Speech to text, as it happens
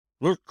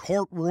The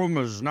courtroom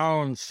is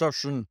now in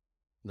session.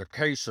 The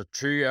case of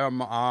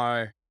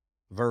TMI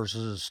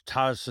versus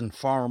Tyson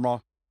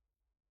Pharma.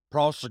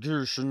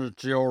 Prosecution,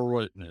 it's your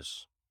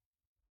witness.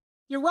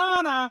 Your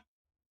Honor,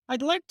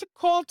 I'd like to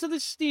call to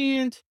the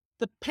stand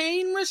the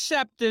pain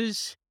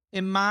receptors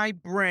in my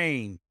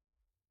brain.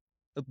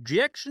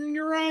 Objection,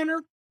 Your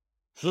Honor?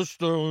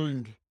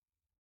 Sustained.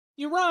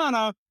 Your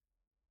Honor,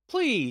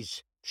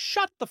 please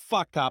shut the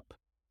fuck up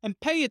and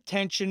pay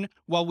attention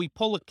while we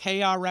pull a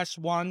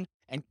KRS-One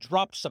and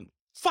drop some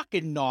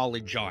fucking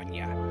knowledge on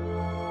ya.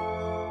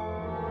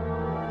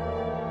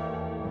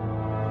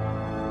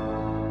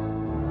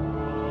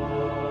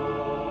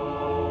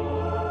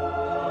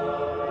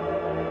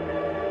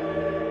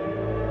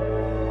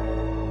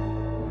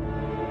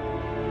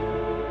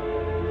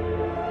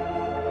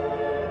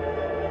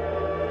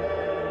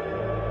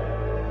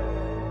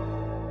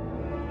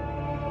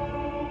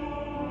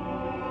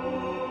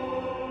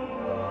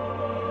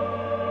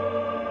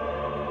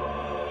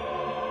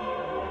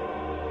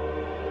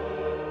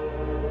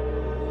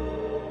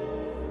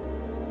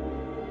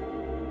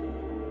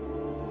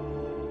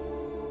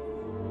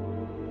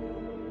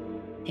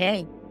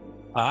 Hey,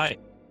 Hi.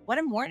 what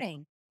a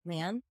morning,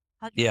 man.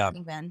 How's your Yeah.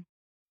 morning been?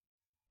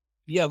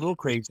 Yeah, a little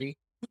crazy.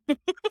 A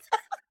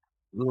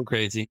little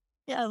crazy.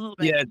 Yeah, a little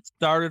bit. Yeah, it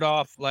started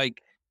off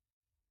like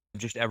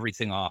just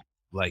everything off,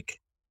 like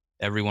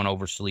everyone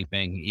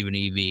oversleeping, even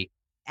Evie.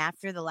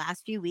 After the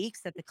last few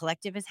weeks that the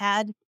collective has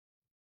had,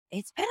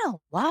 it's been a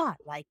lot.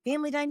 Like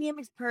family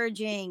dynamics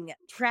purging,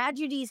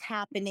 tragedies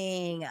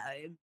happening,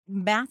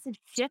 massive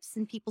shifts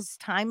in people's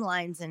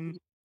timelines and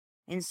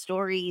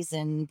stories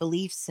and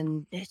beliefs.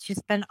 And it's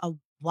just been a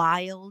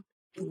wild,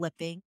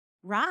 flipping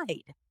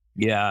ride.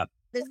 Yeah.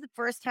 This is the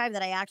first time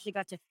that I actually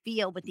got to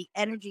feel what the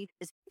energy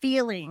is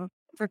feeling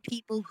for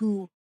people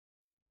who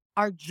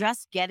are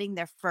just getting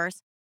their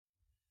first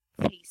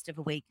taste of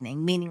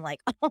awakening, meaning like,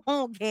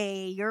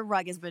 okay, your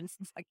rug has been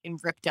fucking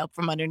ripped out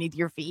from underneath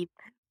your feet.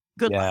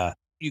 Good luck. Yeah.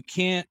 You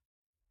can't,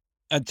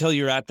 until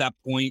you're at that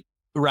point,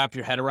 wrap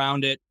your head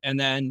around it. And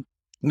then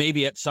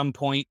maybe at some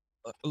point,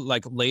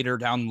 like later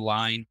down the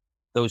line,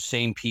 those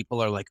same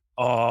people are like,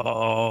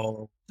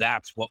 oh,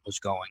 that's what was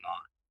going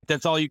on.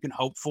 That's all you can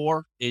hope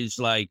for, is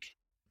like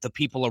the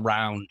people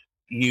around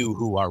you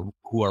who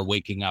are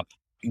waking up,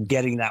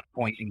 getting that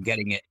point and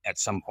getting it at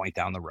some point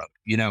down the road,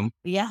 you know?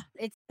 Yeah,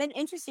 it's been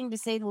interesting to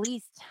say the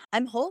least.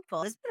 I'm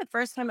hopeful. It's been the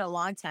first time in a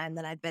long time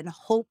that I've been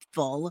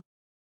hopeful,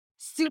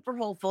 super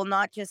hopeful,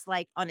 not just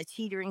like on a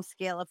teetering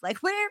scale of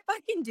like, we're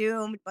fucking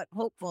doomed, but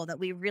hopeful that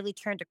we really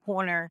turned a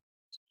corner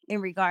in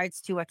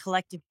regards to a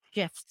collective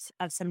shift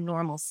of some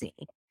normalcy.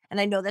 And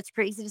I know that's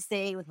crazy to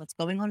say with what's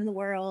going on in the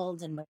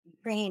world and with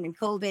Ukraine and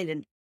COVID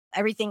and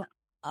everything,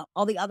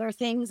 all the other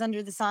things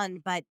under the sun.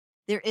 But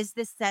there is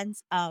this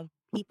sense of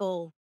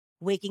people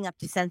waking up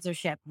to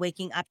censorship,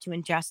 waking up to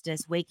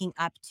injustice, waking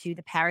up to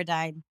the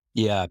paradigm.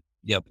 Yeah.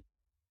 Yep.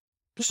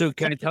 So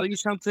can I tell you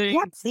something?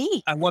 Yeah,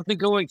 please. I wasn't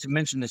going to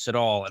mention this at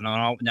all. And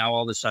now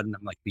all of a sudden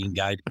I'm like being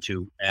guided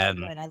to. Oh,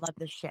 good. I love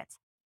this shit.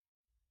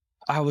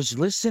 I was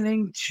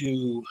listening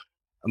to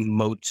a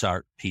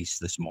Mozart piece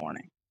this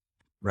morning,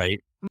 right?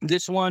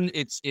 This one,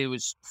 it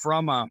was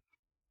from a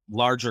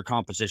larger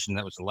composition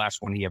that was the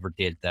last one he ever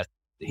did that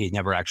he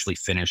never actually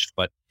finished,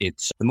 but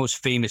it's the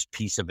most famous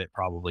piece of it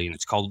probably, and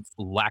it's called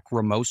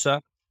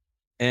Lacrimosa.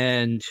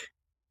 And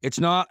it's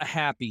not a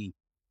happy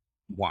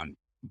one,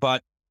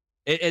 but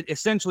it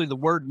essentially the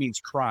word means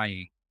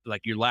crying.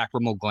 Like your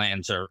lacrimal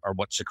glands are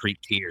what secrete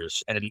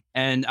tears.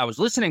 And I was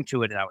listening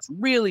to it and I was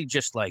really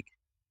just like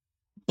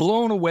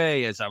blown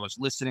away as I was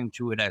listening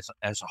to it as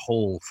a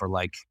whole for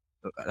like,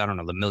 I don't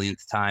know, the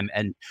millionth time,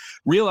 and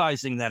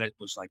realizing that it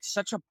was like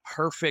such a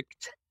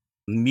perfect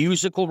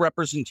musical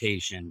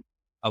representation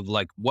of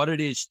like what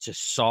it is to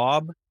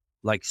sob,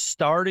 like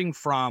starting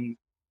from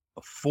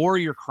before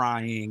you're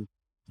crying,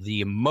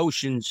 the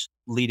emotions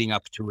leading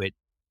up to it,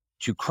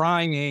 to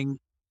crying,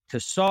 to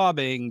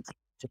sobbing,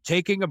 to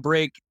taking a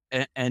break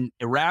and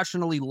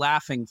irrationally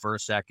laughing for a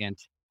second,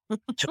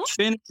 to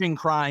finishing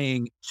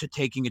crying, to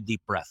taking a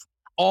deep breath.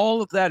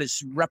 All of that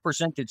is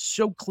represented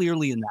so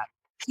clearly in that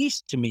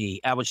piece to me.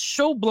 I was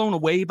so blown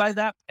away by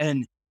that,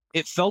 and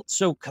it felt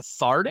so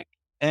cathartic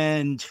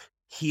and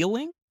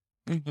healing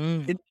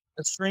in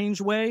a strange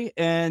way.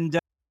 And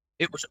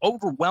it was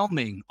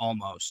overwhelming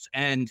almost.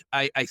 And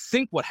I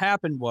think what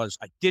happened was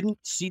I didn't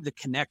see the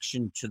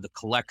connection to the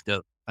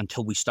collective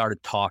until we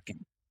started talking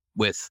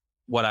with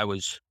why that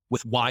was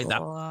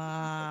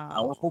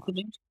powerful to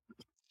me.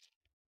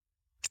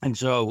 And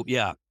so,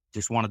 yeah,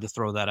 just wanted to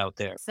throw that out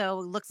there. So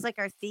it looks like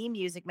our theme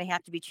music may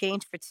have to be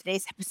changed for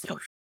today's episode.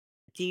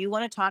 Do you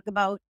want to talk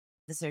about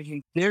the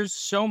surgery? There's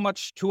so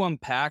much to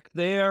unpack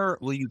there.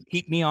 Will you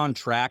keep me on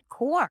track? Of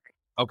course.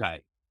 Okay.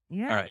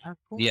 Yeah. All right. Of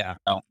course. Yeah.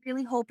 I'm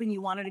really hoping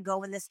you wanted to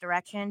go in this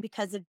direction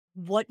because of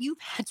what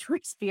you've had to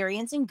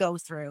experience and go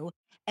through,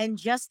 and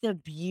just the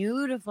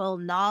beautiful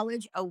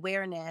knowledge,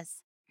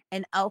 awareness,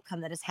 and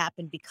outcome that has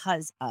happened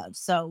because of.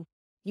 So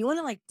you want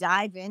to like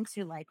dive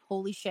into like,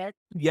 holy shit.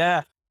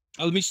 Yeah.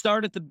 Let me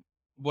start at the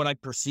what I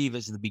perceive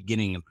as the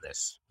beginning of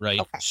this, right?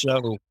 Okay.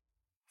 So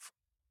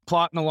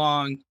plotting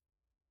along,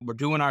 we're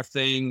doing our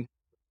thing,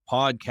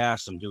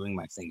 podcast, I'm doing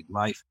my thing in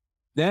life.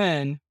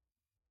 Then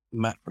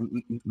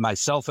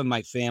myself and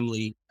my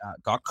family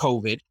got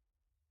COVID,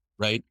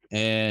 right?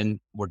 And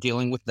we're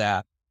dealing with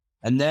that.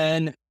 And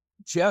then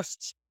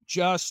just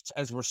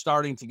as we're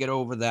starting to get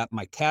over that,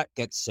 my cat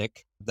gets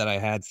sick that I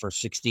had for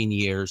 16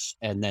 years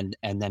and then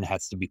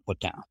has to be put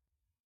down.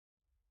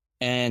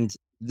 And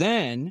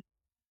then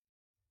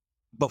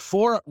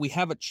before we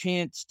have a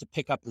chance to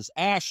pick up his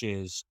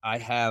ashes, I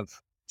have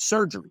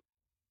surgery,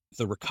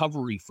 the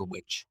recovery for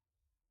which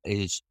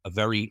is a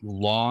very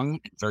long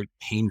and very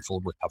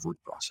painful recovery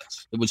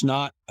process. It was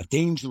not a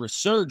dangerous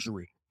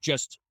surgery,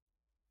 just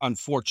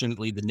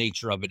unfortunately the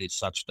nature of it is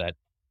such that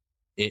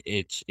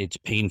it's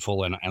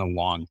painful and a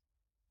long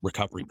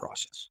recovery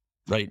process,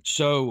 right?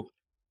 So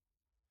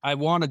I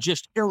want to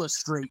just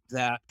illustrate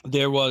that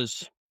it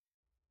was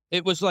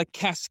like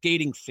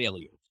cascading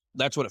failures.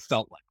 That's what it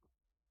felt like.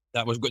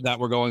 That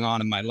were going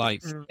on in my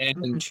life. Mm-hmm.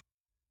 And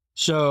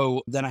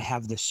so then I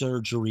have the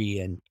surgery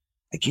and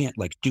I can't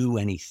like do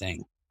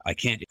anything. I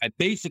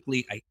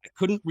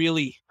couldn't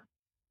really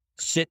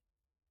sit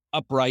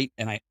upright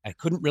and I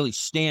couldn't really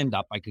stand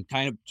up. I could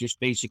kind of just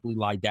basically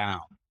lie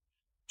down.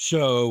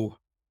 So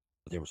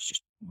there was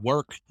just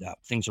work,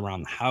 things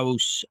around the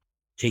house,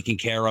 taking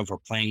care of or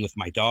playing with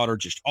my daughter,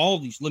 just all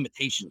these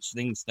limitations,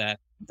 things that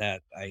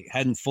I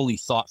hadn't fully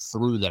thought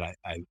through that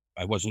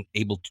I wasn't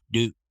able to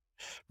do,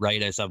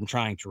 right, as I'm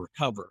trying to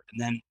recover.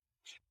 And then,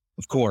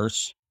 of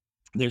course,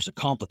 there's a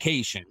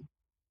complication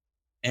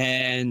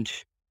and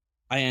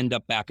I end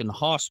up back in the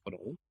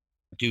hospital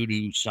due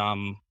to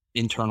some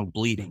internal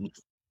bleeding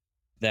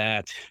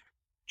that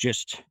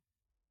just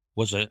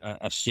was a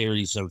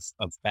series of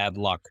bad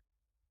luck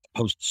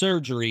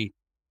post-surgery.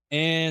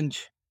 And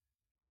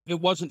it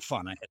wasn't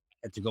fun. I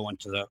had to go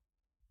into the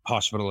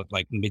hospital at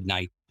like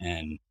midnight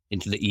and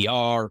into the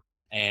ER.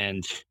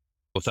 And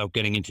without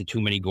getting into too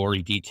many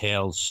gory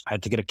details, I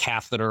had to get a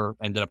catheter,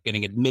 ended up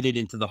getting admitted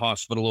into the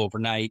hospital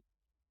overnight.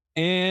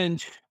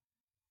 And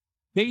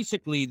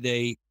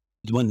basically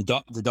when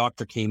the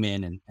doctor came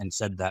in and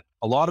said that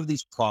a lot of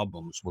these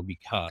problems were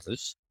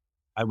because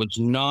I was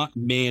not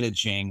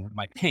managing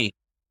my pain.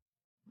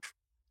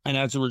 And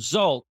as a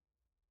result,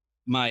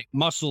 my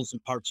muscles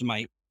and parts of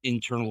my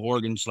internal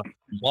organs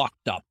like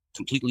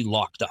completely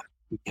locked up,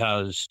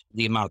 because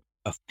the amount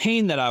of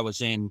pain that I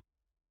was in,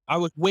 I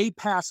was way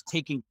past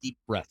taking deep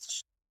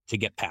breaths to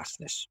get past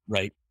this,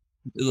 right?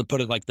 Let's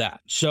put it like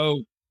that.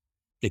 So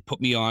they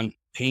put me on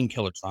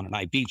painkillers on an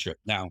IV drip.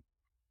 Now,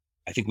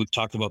 I think we've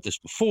talked about this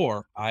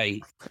before.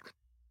 I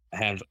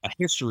have a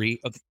history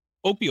of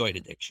opioid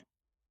addiction,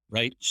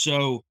 right?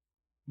 So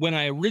when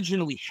I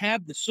originally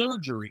had the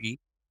surgery,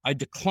 I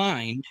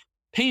declined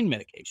pain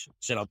medication. I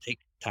said, I'll take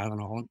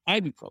Tylenol and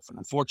ibuprofen.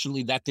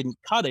 Unfortunately, that didn't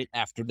cut it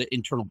after the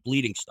internal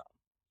bleeding stopped.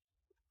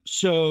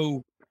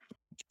 So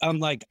I'm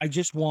like, I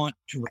just want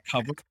to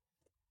recover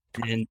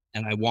and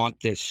I want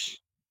this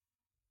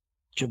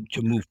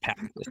to move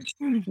past this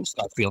and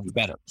start feeling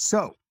better.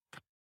 So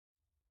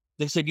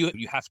they said, you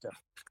have to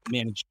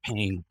manage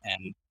pain,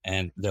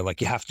 and they're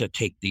like, you have to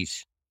take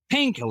these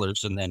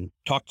painkillers and then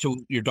talk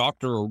to your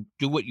doctor or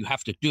do what you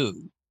have to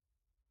do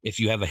if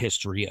you have a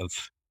history of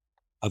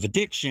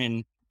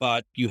addiction,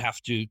 but you have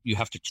to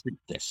treat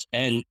this.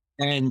 And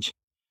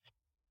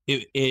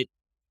it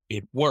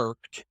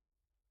worked,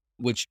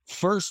 which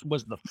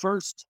was the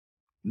first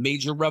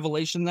major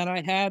revelation that I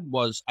had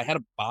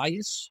a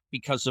bias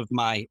because of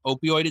my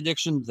opioid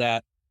addiction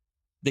that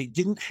they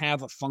didn't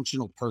have a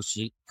functional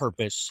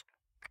purpose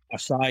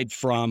aside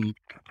from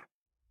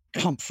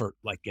comfort.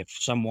 Like if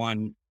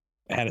someone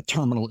had a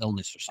terminal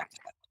illness or something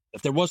like that.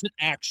 If there wasn't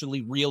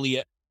actually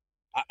really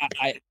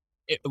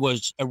it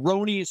was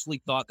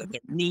erroneously thought that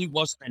there really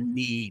wasn't a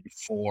need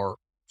for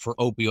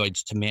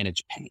opioids to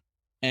manage pain.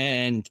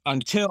 And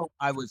until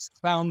I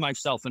found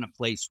myself in a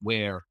place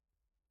where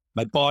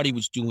my body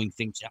was doing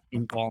things that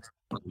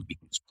involuntarily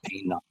because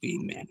pain not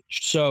being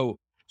managed. So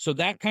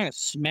that kind of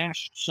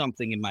smashed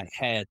something in my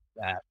head,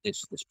 that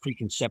this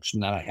preconception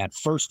that I had.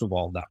 First of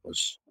all,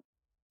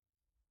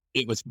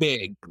 it was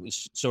big. It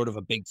was sort of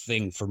a big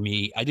thing for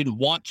me. I didn't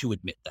want to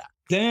admit that.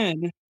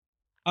 Then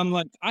I'm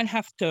like, I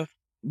have to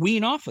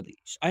wean off of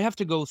these. I have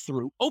to go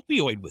through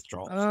opioid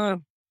withdrawals.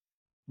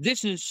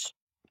 This is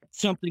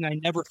something I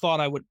never thought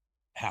I would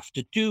have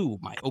to do.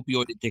 My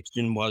opioid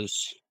addiction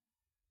was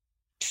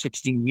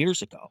 16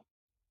 years ago,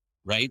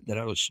 right? That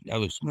I was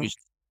using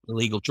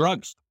illegal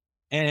drugs.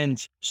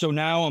 And so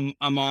now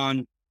I'm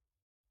on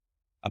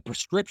a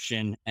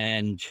prescription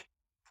and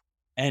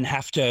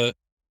have to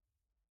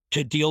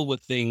deal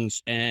with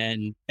things.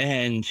 And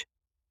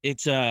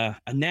it's a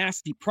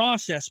nasty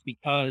process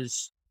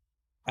because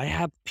I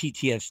have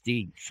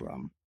PTSD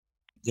from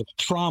the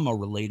trauma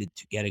related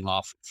to getting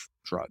off of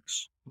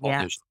drugs.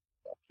 Yeah.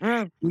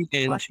 A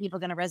lot of people are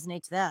going to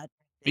resonate to that.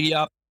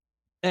 Yeah.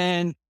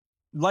 And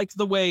like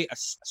the way a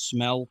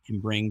smell can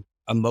bring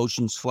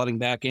emotions flooding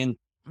back in,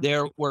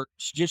 There were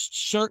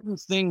just certain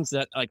things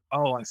that like,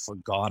 oh, I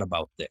forgot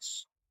about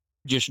this.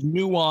 Just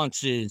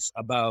nuances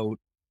about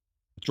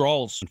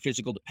withdrawals and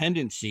physical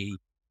dependency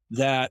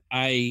that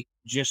I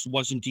just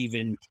wasn't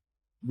even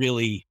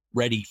really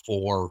ready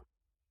for.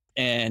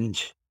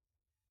 And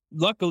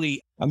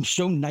luckily, I'm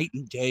so night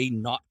and day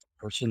not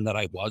the person that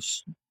I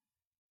was.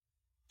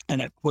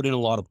 And I put in a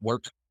lot of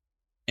work.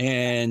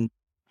 And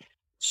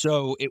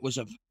so it was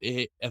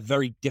a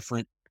very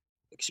different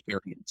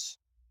experience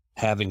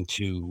having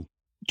to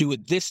do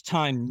it this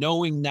time,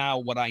 knowing now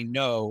what I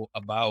know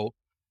about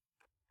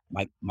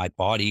my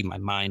body, my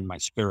mind, my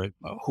spirit,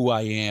 who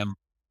I am,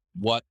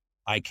 what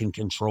I can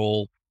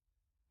control,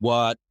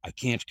 what I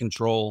can't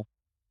control,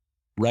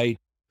 right?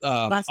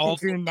 Busting Also,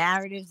 through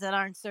narratives that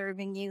aren't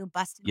serving you,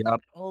 busting through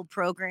yep, the old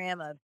program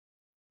of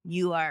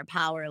you are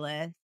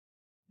powerless.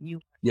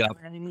 yep, Know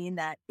what I mean?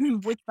 That,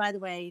 which by the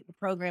way, the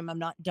program, I'm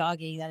not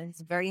dogging that,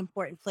 it's a very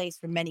important place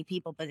for many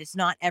people, but it's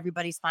not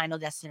everybody's final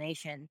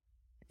destination.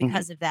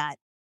 Because of that,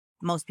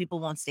 most people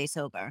won't stay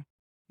sober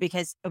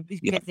because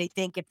yep, they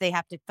think if they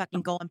have to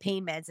fucking go on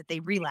pain meds that they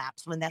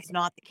relapse when that's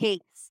not the case.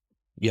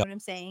 You know yep, what I'm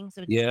saying?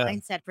 So it's a yeah,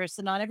 mindset for,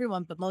 so not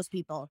everyone, but most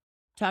people.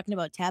 Talking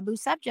about taboo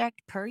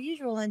subject per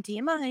usual on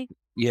TMI.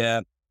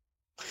 yeah.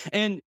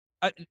 And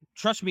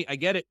trust me, I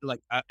get it.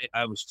 Like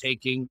I was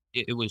taking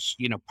it was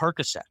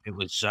Percocet, it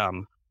was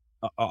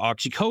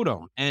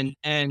oxycodone,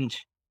 and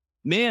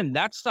man,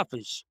 that stuff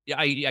is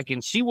I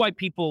can see why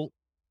people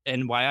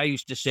and why I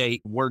used to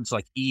say words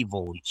like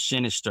evil and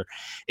sinister.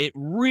 It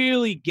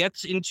really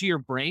gets into your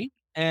brain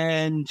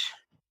and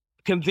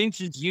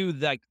convinces you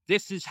that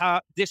this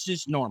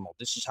is normal.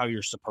 This is how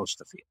you're supposed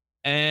to feel.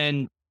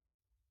 And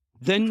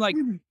then like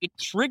it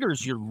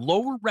triggers your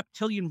lower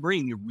reptilian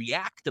brain, your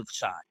reactive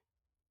side.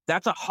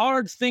 That's a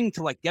hard thing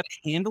to like get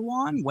a handle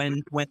on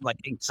when like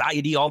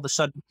anxiety all of a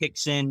sudden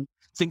kicks in,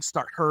 things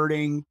start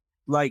hurting.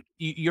 Like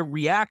your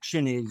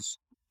reaction is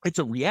it's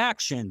a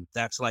reaction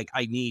that's like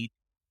I need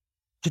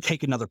to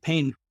take another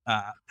pain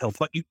pill.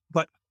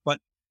 But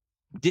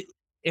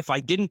if I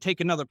didn't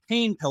take another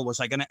pain pill, was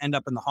I going to end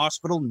up in the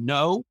hospital?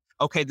 No.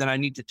 Okay, then I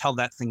need to tell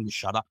that thing to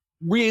shut up.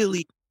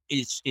 Really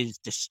is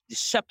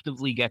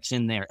deceptively gets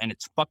in there, and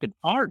it's fucking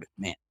hard,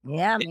 man.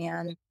 Yeah,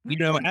 man.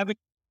 Having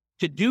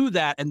to do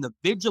that and the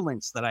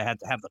vigilance that I had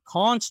to have, the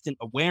constant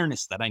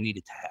awareness that I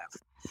needed to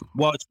have.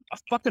 Well, it's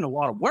a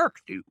lot of work,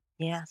 dude.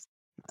 Yeah.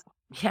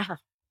 Yeah.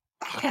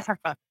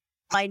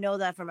 I know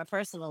that from a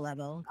personal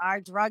level.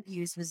 Our drug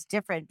use was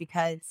different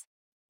because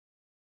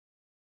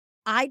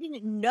I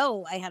didn't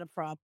know I had a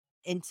problem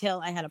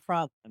until I had a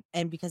problem.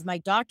 And because my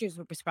doctors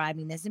were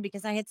prescribing this and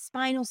because I had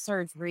spinal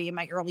surgery in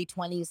my early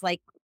 20s,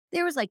 like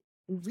there was like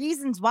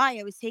reasons why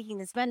I was taking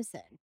this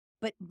medicine.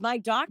 But my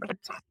doctor,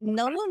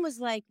 no one was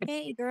like,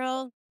 hey,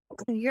 girl,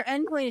 your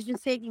endpoint is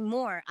just taking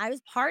more. I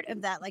was part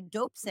of that like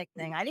dope sick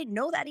thing. I didn't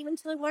know that even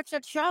until I watched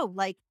that show.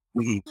 Like,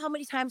 how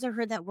many times I've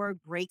heard that word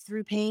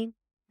breakthrough pain?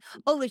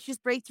 Oh, it's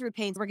just breakthrough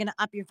pains. We're going to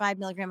up your 5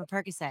 milligram of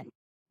Percocet.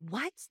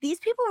 What? These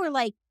people were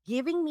like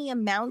giving me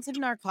amounts of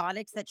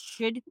narcotics that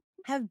should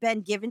have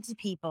been given to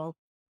people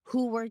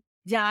who were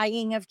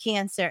dying of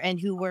cancer and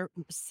who were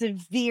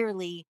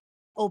severely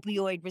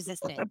opioid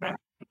resistant.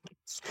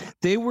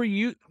 They were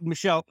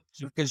Michelle,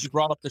 because you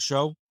brought up the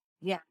show.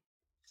 Yeah.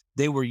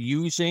 They were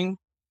using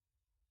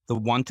the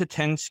 1 to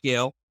 10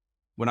 scale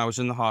when I was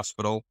in the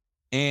hospital,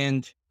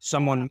 and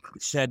someone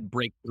said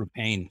breakthrough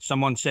pain.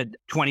 Someone said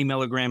 10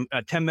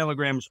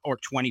 milligrams or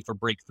 20 for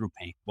breakthrough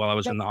pain while I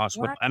was in the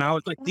hospital. And I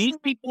was like, these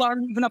people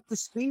aren't even up to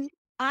speed.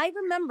 I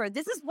remember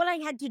this is what I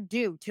had to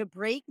do to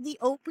break the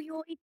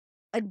opioid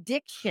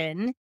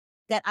addiction,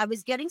 that I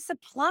was getting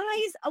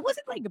supplies. I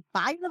wasn't like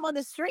buying them on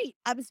the street.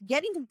 I was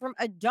getting them from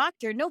a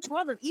doctor, no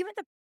problem. Even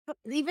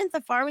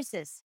the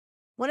pharmacist,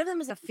 one of them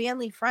was a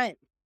family friend.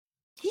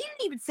 He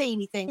didn't even say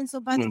anything. And so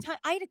by the time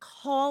I had to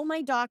call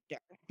my doctor,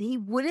 he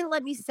wouldn't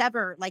let me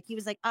sever. Like he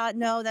was like,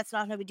 no, that's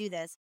not how we do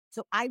this.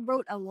 So I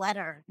wrote a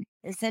letter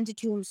and sent it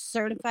to him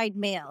certified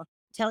mail,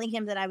 telling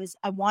him that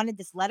I wanted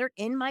this letter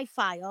in my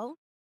file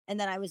and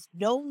that I was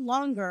no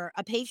longer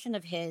a patient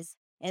of his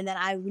and that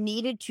I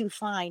needed to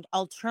find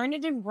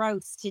alternative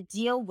routes to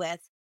deal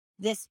with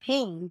this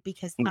pain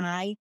because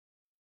I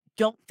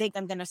don't think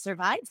I'm going to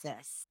survive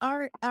this.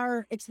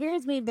 Our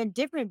experience may have been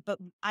different, but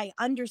I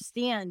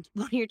understand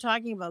what you're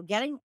talking about.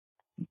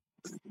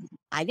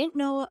 I didn't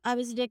know I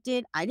was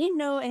addicted. I didn't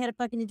know I had a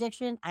fucking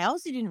addiction. I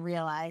also didn't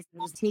realize it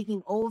was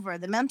taking over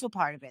the mental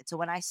part of it. So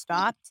when I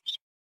stopped,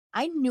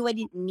 I knew I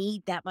didn't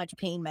need that much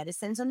pain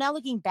medicine. So now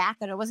looking back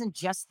at it, wasn't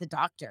just the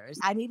doctors.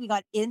 I maybe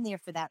got in there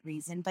for that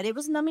reason, but it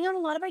was numbing out a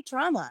lot of my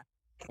trauma.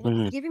 And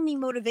it was giving me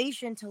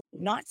motivation to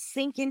not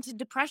sink into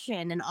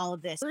depression and all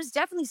of this. It was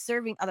definitely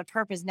serving other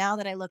purpose now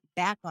that I look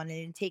back on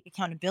it and take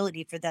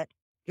accountability for that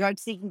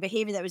drug-seeking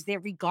behavior that was there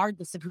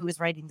regardless of who was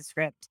writing the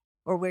script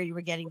or where you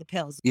were getting the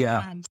pills.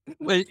 Yeah.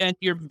 And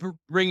you're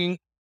bringing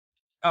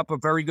up a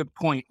very good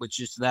point, which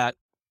is that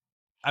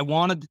I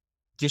wanted to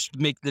just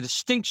make the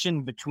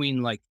distinction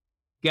between like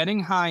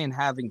getting high and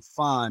having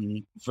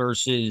fun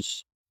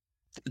versus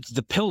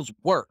the pills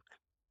work.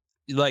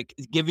 like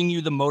giving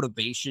you the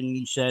motivation,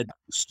 you said,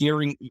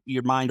 steering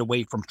your mind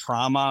away from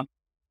trauma,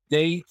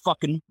 they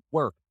fucking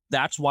work.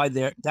 That's why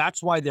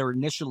they're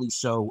initially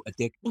so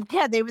addicted.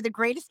 Yeah, they were the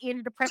greatest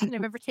antidepressant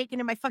I've ever taken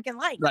in my fucking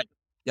life. Right.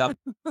 Yep.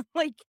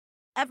 Like,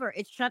 ever.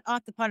 It shut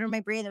off the part of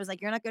my brain that was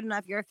like, "You're not good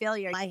enough. You're a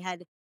failure."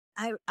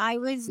 I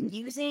was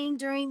using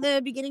during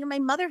the beginning of my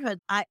motherhood.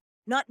 I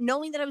not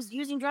knowing that I was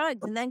using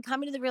drugs, and then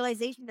coming to the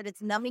realization that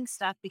it's numbing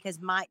stuff because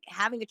my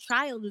having a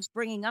child was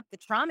bringing up the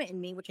trauma in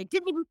me, which I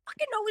didn't even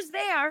fucking know was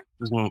there.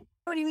 Mhm.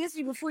 Don't even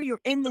listen before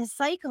you're in this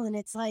cycle, and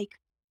it's like,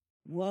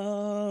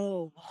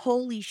 whoa,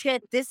 holy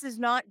shit. This is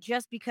not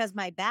just because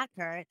my back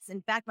hurts.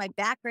 In fact, my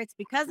back hurts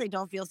because I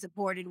don't feel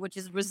supported, which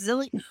is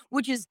resilient,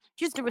 which is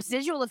just a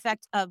residual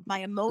effect of my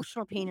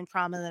emotional pain and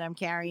trauma that I'm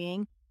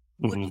carrying.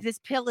 Which Mhm. this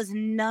pill is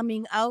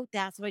numbing out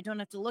that, so I don't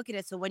have to look at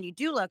it. So when you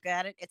do look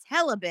at it, it's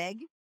hella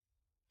big.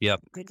 Yep.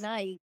 Good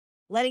night.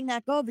 Letting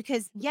that go,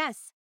 because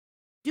yes,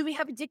 do we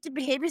have addictive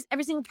behaviors?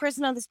 Every single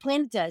person on this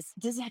planet does.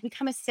 Does it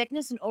become a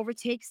sickness and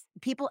overtakes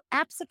people?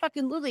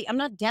 Absolutely. I'm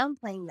not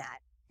downplaying that.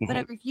 But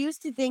I Mhm. refuse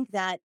to think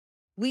that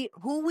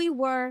who we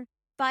were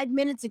 5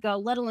 minutes ago,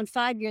 let alone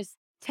 5 years,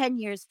 10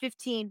 years,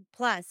 15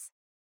 plus,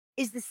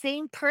 is the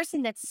same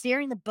person that's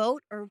steering the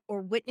boat or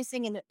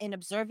witnessing and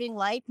observing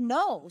life.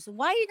 No. So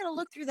why are you going to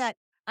look through that?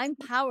 I'm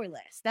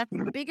powerless. That's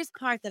the biggest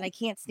part that I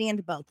can't stand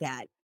about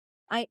that.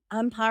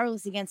 I'm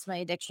powerless against my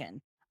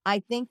addiction. I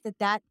think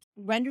that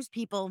renders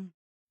people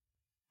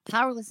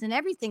powerless in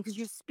everything, because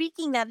you're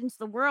speaking that into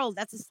the world.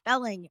 That's a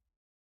spelling.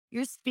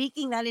 You're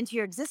speaking that into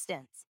your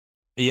existence.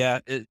 Yeah,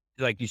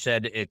 like you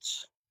said,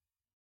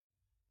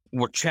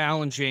 we're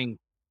challenging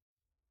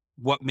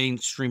what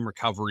mainstream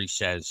recovery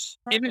says.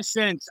 In a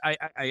sense,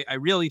 I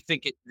really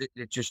think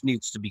it just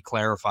needs to be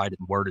clarified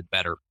and worded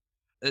better.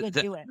 Good,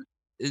 That do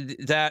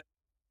it. that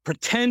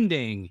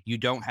pretending you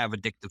don't have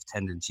addictive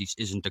tendencies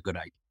isn't a good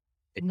idea.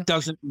 It No.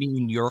 doesn't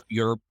mean you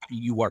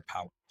are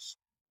powerless.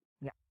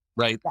 Yeah.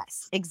 Right.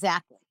 Yes,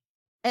 exactly.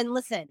 And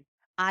listen,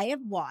 I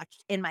have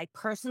watched in my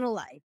personal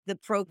life the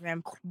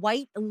program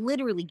quite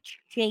literally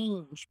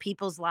change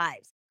people's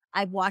lives.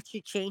 I've watched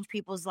it change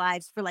people's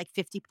lives for like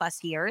 50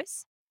 plus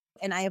years.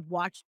 And I have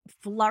watched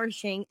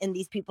flourishing in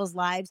these people's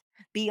lives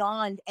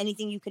beyond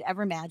anything you could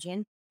ever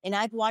imagine. And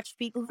I've watched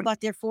people who got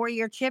their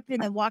 4-year chip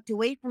and then walked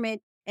away from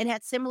it and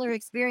had similar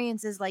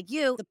experiences like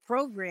you. The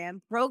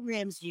program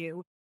programs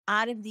you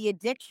out of the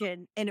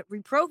addiction, and it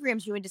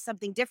reprograms you into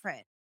something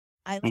different.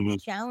 I like to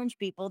Mhm. challenge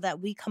people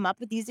that we come up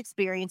with these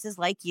experiences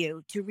like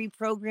you to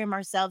reprogram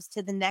ourselves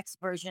to the next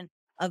version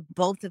of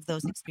both of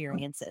those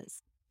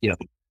experiences. Yeah.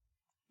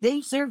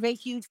 They serve a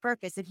huge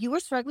purpose. If you are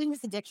struggling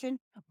with addiction,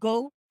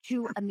 go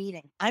to a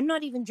meeting. I'm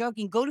not even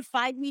joking. Go to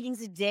 5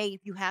 meetings a day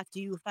if you have to.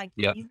 You will find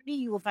Yeah. community,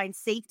 you will find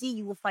safety,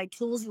 you will find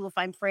tools, you will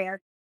find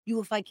prayer, you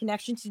will find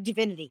connection to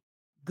divinity.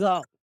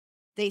 Go.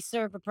 They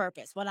serve a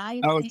purpose. What I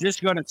am I was saying,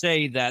 just going to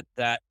say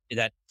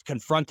that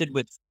confronted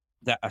with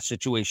a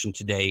situation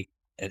today,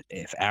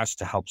 if asked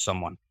to help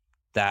someone,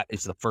 that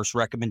is the first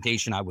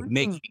recommendation I would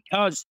make, Mhm.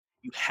 because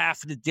you have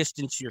to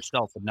distance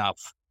yourself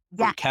enough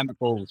Yeah, from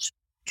chemicals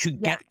to yeah,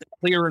 get the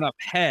clear enough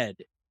head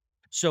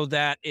so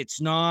that it's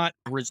not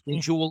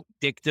residual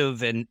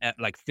addictive and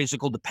like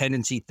physical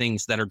dependency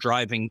things that are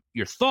driving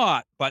your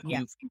thought, but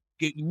yeah.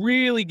 you've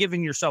really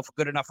given yourself a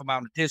good enough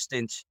amount of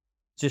distance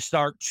to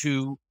start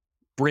to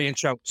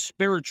branch out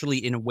spiritually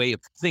in a way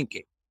of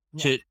thinking,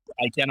 Yeah. to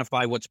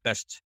identify what's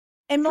best.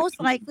 And most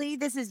likely,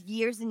 this is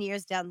years and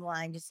years down the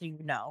line, just so you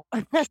know.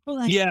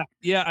 Like, Yeah, we're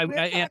yeah,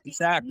 talking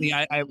exactly.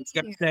 I was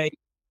going to years. say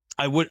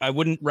I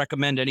wouldn't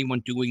recommend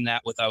anyone doing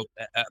that without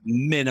a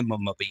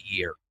minimum of a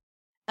year.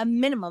 A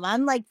minimum.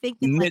 I'm like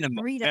thinking like Minimum,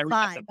 3 to very at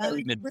 5. the I'm very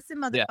like, minimum. listen,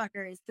 Yeah,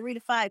 motherfucker, it's 3 to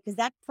 5, because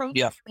that yeah,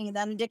 programming and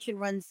that addiction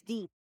runs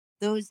deep.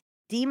 Those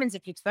demons,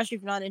 if you, especially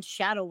if you're not into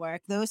shadow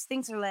work, those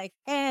things are like,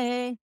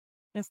 hey,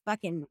 just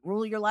fucking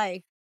rule your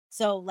life.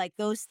 So like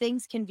those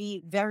things can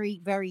be very,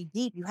 very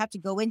deep. You have to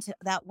go into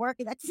that work,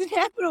 and that doesn't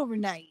happen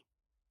overnight.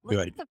 Like,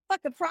 good. it's a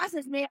fucking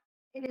process, man.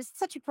 It is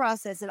such a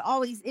process. It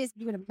always is.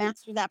 You're gonna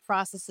master that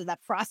process, so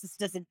that process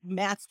doesn't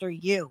master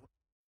you.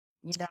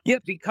 You know? Yeah,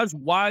 because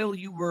while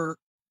you were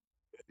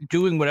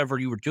doing whatever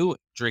you were doing,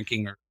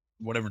 drinking or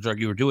whatever drug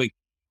you were doing,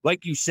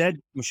 like you said,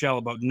 Michelle,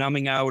 about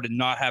numbing out and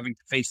not having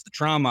to face the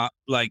trauma,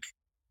 like,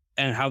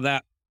 and how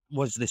that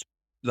was this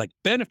like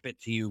benefit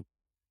to you,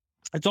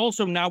 it's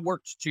also now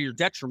worked to your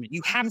detriment.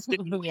 You have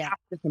to Yeah,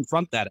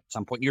 confront that at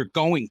some point. You're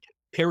going to,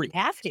 you period.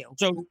 have to.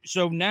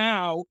 So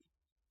now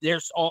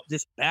there's all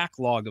this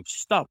backlog of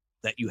stuff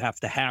that you have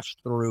to hash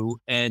through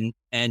and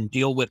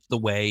deal with the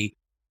way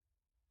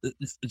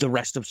the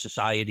rest of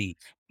society.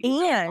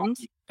 And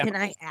can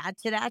I add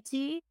to that,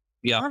 T?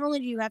 Yeah. Not only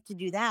do you have to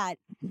do that,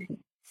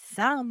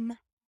 some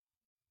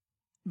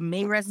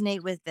may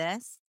resonate with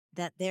this,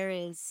 that there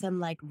is some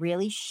like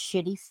really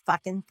shitty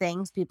fucking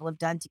things people have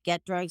done to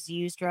get drugs,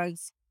 use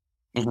drugs.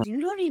 Mhm. You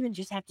don't even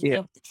just have to Yeah.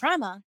 deal with the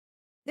trauma.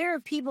 There are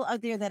people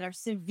out there that are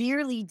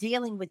severely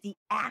dealing with the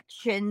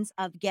actions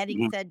of getting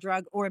Mhm. said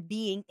drug or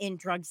being in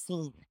drug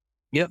scene.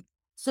 Yep.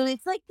 So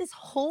it's like this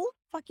whole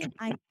fucking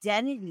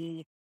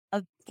identity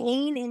of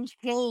pain and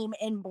shame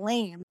and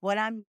blame. What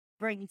I'm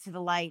bringing to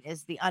the light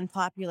is the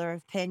unpopular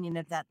opinion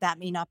of that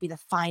may not be the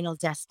final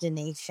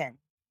destination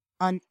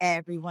on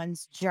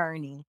everyone's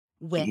journey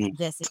with Mhm.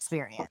 this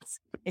experience.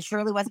 It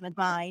surely wasn't with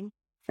mine.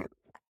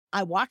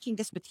 Watching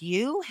this with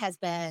you has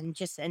been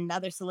just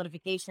another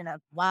solidification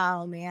of,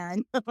 wow,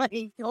 man,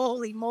 like,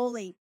 holy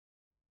moly.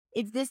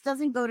 If this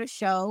doesn't go to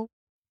show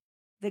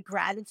the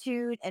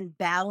gratitude and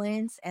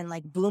balance and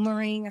like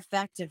boomerang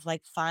effect of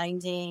like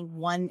finding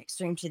one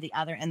extreme to the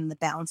other and the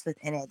balance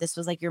within it, this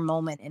was like your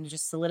moment, and it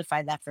just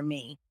solidified that for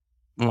me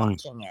Mm.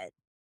 watching it.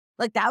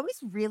 Like, that was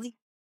really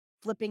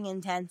flipping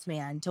intense,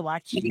 man, to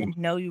watch you and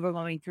know you were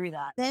going through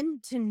that.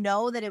 Then to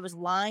know that it was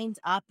lined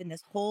up in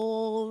this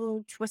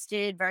whole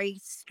twisted, very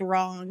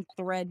strong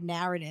thread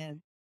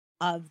narrative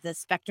of the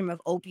spectrum of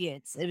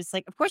opiates. It was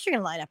like, of course you're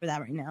gonna line up with that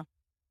right now.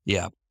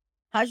 Yeah.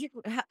 How's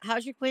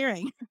your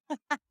clearing?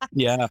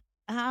 Yeah.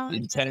 How's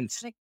your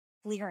Intense. energetic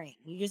clearing?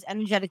 You just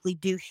energetically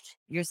douched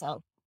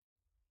yourself.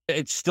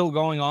 It's still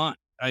going on.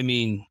 I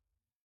mean,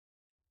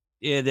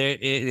 yeah,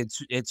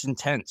 it's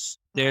intense.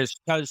 There's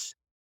because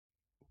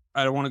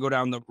I don't want to go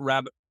down the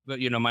rabbit, but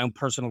my own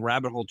personal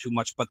rabbit hole too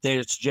much. But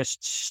there's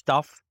just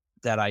stuff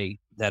that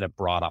it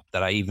brought up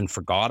that I even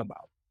forgot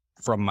about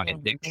from my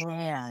addiction.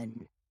 Man.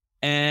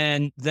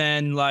 And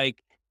then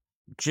like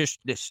just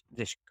this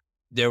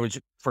there was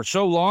for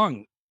so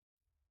long,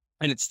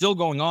 and it's still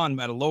going on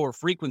at a lower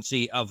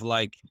frequency of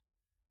like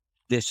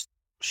this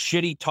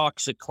shitty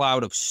toxic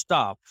cloud of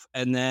stuff,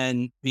 and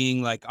then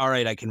being like, all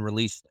right, I can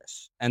release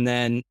this, and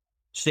then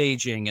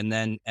staging, and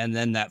then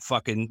that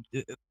fucking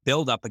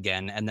build up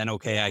again, and then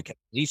okay, I can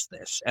release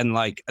this, and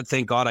like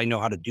thank God I know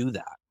how to do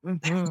that.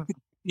 Mhm.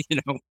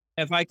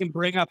 If I can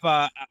bring up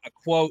a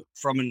quote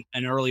from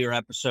an earlier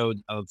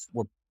episode of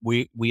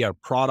we are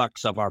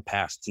products of our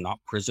past, not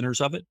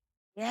prisoners of it.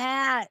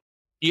 Yeah.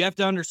 You have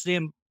to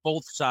understand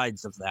both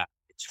sides of that.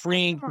 It's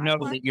freeing to know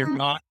that you're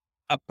not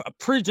a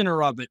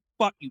prisoner of it,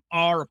 but you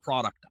are a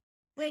product of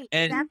it. Wait,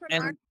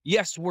 And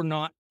yes, we're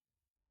not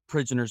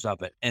prisoners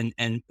of it.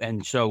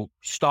 And so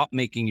stop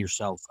making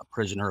yourself a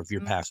prisoner of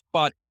your past.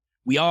 But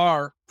we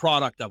are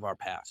product of our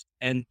past.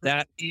 And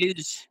that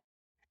is,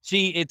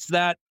 it's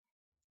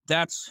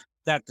that's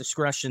that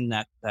discretion,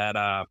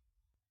 that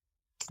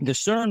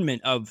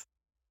discernment of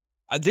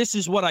this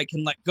is what I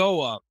can let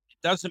go of.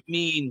 It doesn't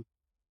mean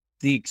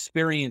the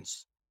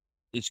experience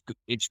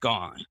it's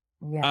gone.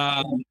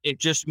 Yeah. It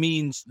just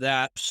means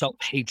that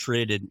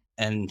self-hatred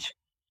and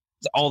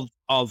all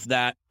of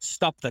that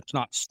stuff that's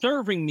not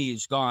serving me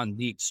is gone.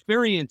 The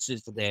experience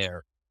is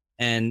there,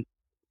 and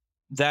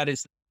that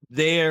is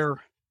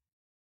there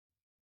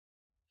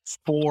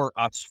for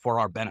us, for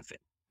our benefit.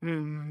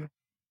 Mhm.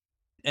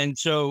 And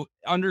so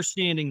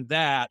understanding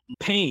that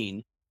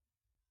pain,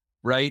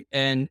 right,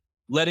 and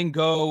letting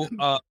go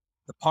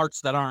the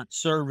parts that aren't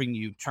serving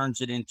you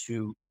turns it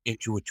into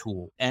a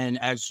tool. And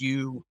as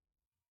you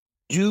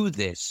do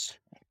this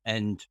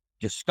and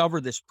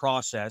discover this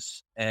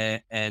process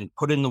and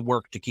put in the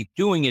work to keep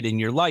doing it in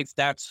your life,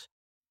 that's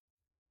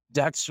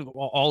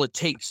all it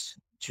takes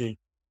to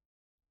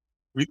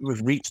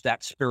reach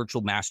that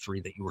spiritual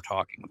mastery that you were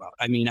talking about.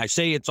 I mean, I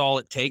say it's all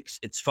it takes.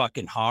 It's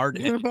fucking hard.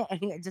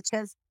 Just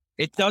because.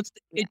 It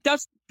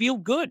does feel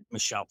good,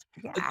 Michelle.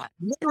 Yeah.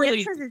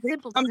 Literally, It's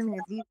simple, doesn't mean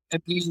it's easy.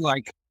 it being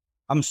like,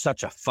 I'm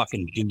such a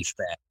fucking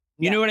douchebag.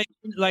 You Yeah. know what I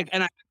mean? Like,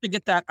 and I have to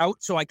get that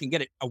out so I can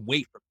get it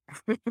away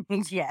from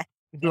me. Yeah.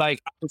 Like,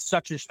 I'm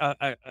such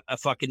a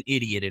fucking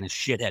idiot and a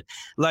shithead.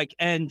 Like,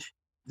 and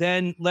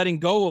then letting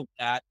go of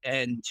that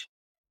and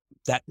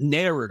that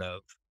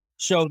narrative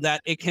so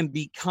that it can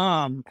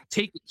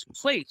take its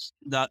place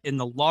in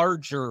the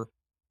larger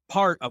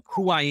part of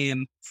who I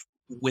am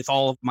with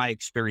all of my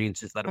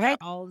experiences that I've Right.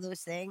 All of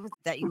those things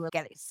that you look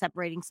at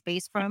separating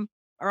space from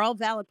are all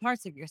valid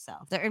parts of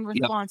yourself. They're in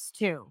response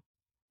to.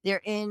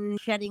 They're in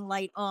shedding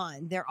light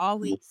on. They're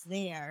always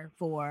there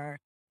for,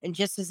 and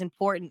just as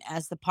important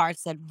as the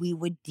parts that we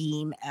would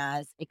deem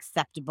as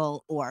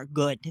acceptable or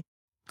good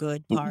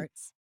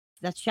parts.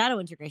 That's shadow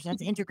integration.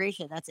 That's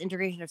integration. That's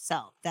integration of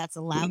self. That's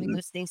allowing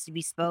those things to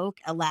be spoke,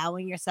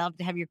 allowing yourself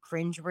to have your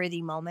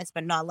cringeworthy moments,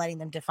 but not letting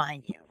them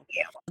define you.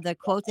 The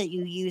quote that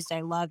you used,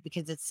 I love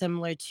because it's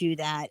similar to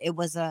that. It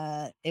was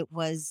a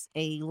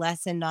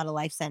lesson, not a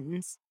life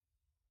sentence.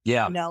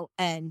 Yeah.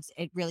 And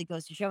it really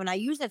goes to show. And I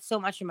use that so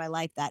much in my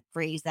life, that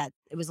phrase, that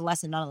it was a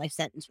lesson, not a life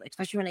sentence,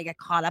 especially when I get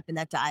caught up in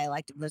that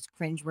dialect of those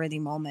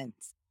cringeworthy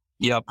moments.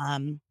 Yep.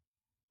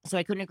 So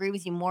I couldn't agree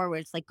with you more, where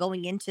it's like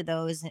going into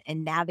those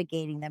and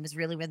navigating them is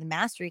really where the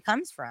mastery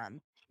comes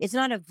from. It's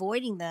not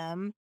avoiding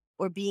them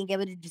or being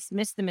able to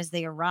dismiss them as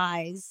they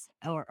arise,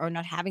 or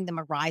not having them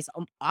arise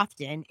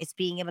often. It's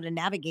being able to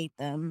navigate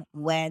them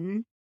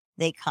when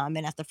they come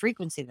and at the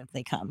frequency that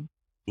they come.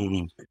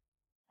 I'm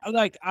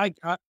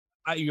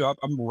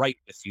right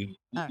with you.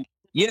 All right.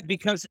 Yeah,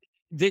 because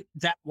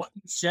that what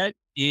you said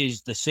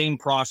is the same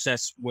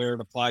process where it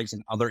applies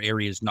in other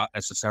areas, not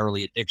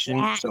necessarily addiction.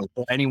 Yeah. So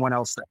for anyone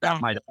else that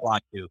might apply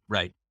to,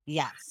 right?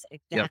 Yes,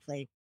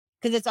 exactly.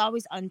 because it's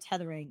always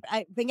untethering.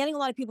 I've been getting a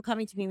lot of people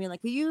coming to me and being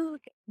like, do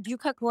you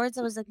cut cords?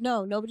 I was like,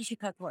 no, nobody should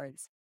cut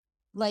cords.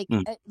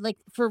 Mm. Like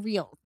for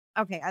real.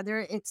 Okay, are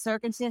there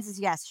circumstances?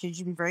 Yes. Should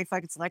you be very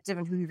fucking selective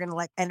in who you're going to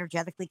let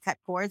energetically cut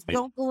cords? Right.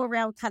 Don't go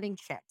around cutting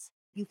shit.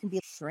 You can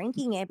be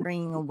shrinking it,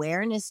 bringing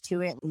awareness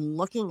to it,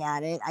 looking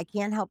at it. I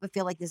can't help but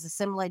feel like there's a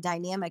similar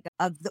dynamic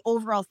of the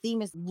overall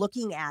theme is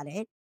looking at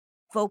it,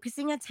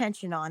 focusing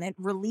attention on it,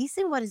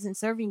 releasing what isn't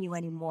serving you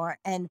anymore,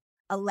 and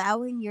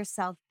allowing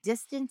yourself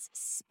distance,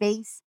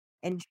 space,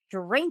 and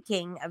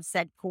shrinking of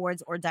said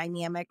cords or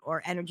dynamic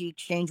or energy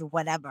exchange or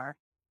whatever,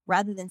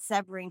 rather than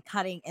severing,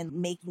 cutting, and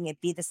making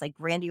it be this like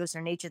grandiose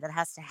or nature that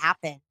has to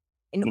happen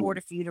in Mm.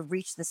 order for you to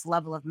reach this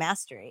level of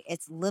mastery.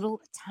 It's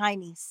little,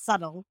 tiny,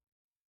 subtle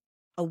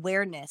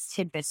awareness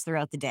tidbits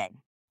throughout the day.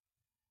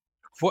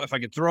 If I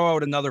could throw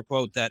out another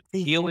quote, that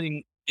Please do.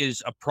 healing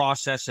is a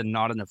process and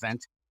not an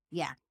event.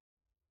 Yeah.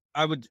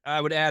 I would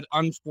add,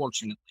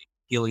 unfortunately,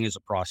 healing is a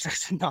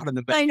process and not an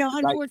event. I know,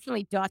 Right.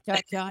 unfortunately, ...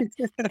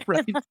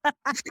 Right.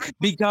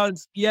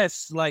 Because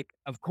yes, like,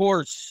 of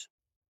course,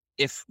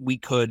 if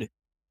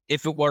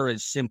it were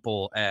as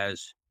simple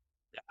as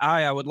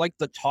I would like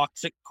the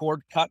toxic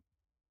cord cut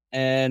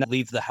and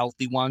leave the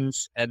healthy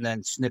ones and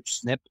then snip,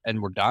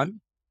 and we're done.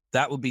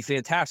 That would be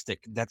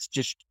fantastic. That's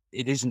just,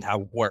 it isn't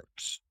how it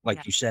works. Like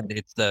Yeah. you said,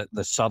 it's the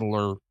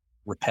subtler,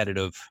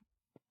 repetitive.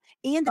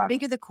 And the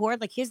bigger the cord,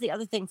 like here's the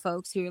other thing,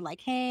 folks who are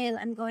like, hey,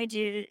 I'm going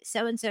to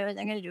so-and-so, and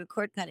they're going to do a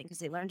cord cutting because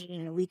they learned it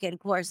in a weekend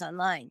course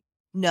online.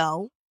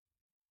 No.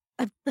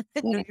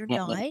 No, you're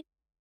not.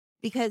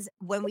 Because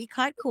when we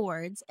cut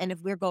cords, and if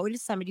we're going to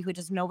somebody who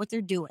doesn't know what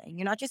they're doing,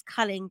 you're not just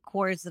cutting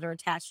cords that are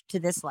attached to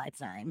this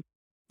lifetime.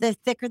 The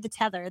thicker the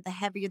tether, the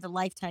heavier the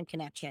lifetime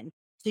connection.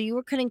 So you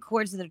were cutting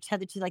cords that are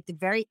tethered to like the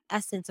very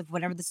essence of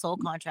whatever the soul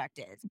contract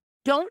is.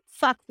 Don't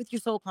fuck with your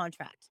soul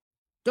contract.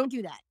 Don't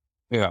do that.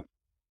 Yeah.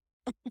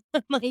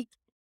 Like,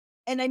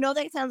 and I know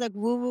that sounds like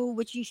woo-woo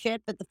witchy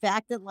shit, but the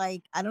fact that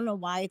like, I don't know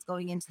why it's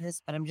going into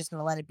this, but I'm just going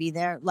to let it be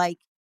there. Like,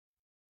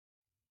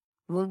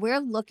 when we're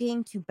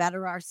looking to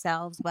better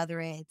ourselves, whether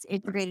it's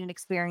integrate an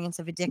experience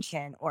of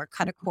addiction or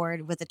cut a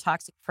cord with a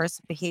toxic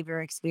person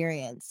behavior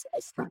experience,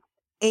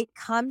 it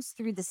comes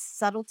through the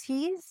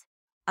subtleties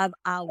of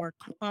our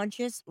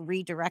conscious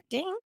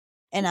redirecting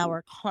and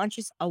our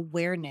conscious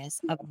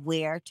awareness of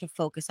where to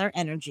focus our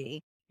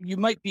energy. You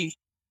might be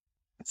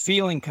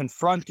feeling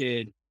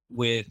confronted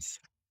with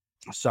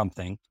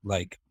something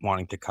like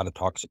wanting to cut a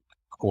toxic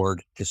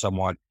cord to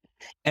someone.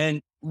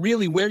 And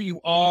really where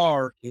you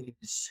are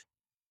is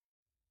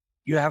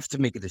you have to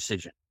make a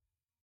decision.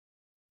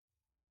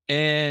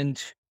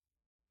 And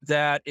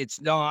that it's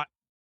not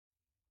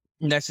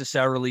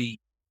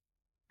necessarily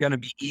going to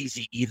be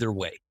easy either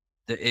way.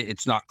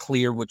 It's not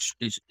clear which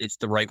is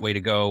the right way to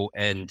go.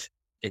 And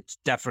it's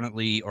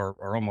definitely or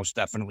almost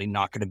definitely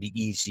not going to be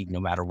easy no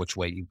matter which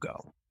way you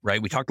go.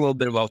 Right. We talked a little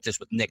bit about this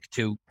with Nick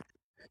too.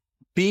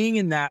 Being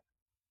in that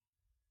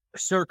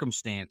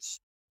circumstance,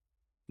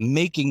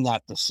 making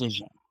that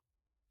decision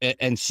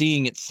and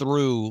seeing it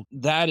through,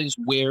 that is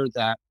where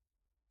that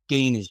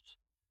gain is.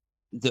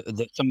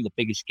 Some of the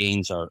biggest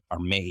gains are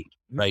made,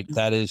 right?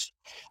 That is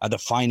a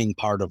defining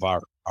part of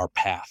our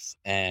path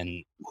and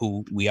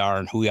who we are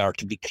and who we are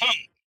to become.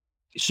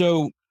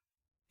 So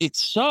it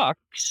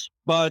sucks,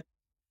 but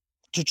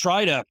to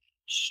try to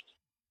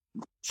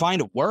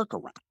find a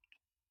workaround,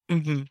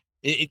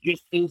 it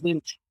just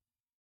isn't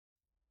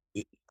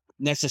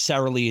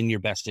necessarily in your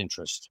best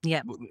interest.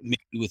 Yeah.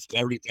 With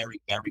very, very,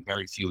 very,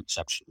 very few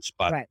exceptions.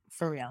 But Right,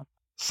 for real.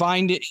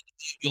 find it,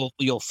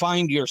 you'll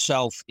find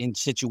yourself in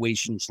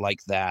situations like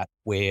that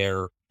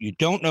where you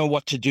don't know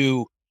what to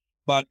do,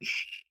 but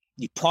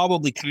you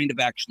probably kind of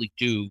actually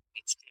do.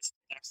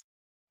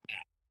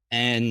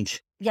 And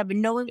yeah, but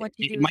knowing what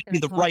to do it might be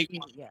the right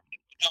one. Yeah.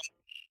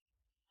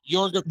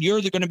 You're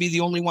going to be the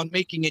only one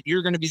making it.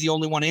 You're going to be the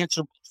only one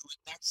answerable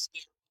to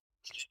it.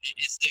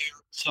 Is there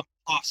some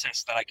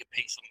process that I could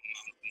pay some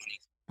amount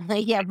of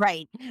money? Yeah,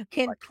 right.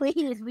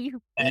 Please, will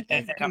you?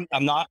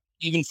 I'm not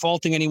even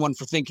faulting anyone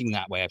for thinking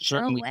that way. I've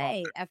certainly no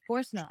way, of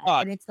course not.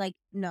 But and it's like,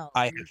 no.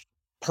 I have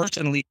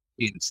personally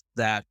experienced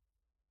that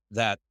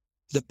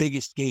the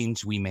biggest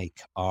gains we make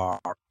are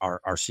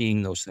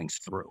seeing those things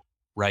through,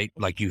 right?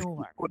 Like you've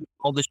put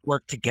all this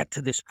work to get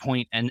to this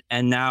point, and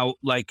now,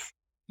 like,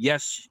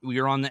 yes,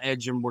 we're on the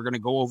edge, and we're going to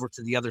go over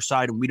to the other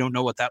side, and we don't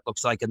know what that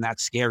looks like, and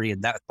that's scary,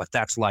 but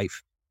that's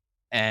life,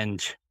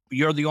 and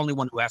you're the only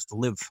one who has to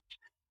live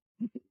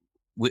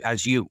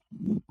as you,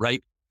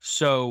 right?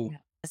 So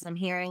as I'm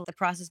hearing the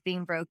process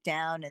being broke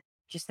down and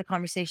just the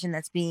conversation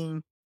that's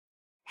being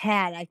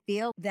had, I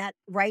feel that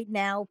right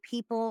now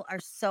people are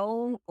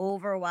so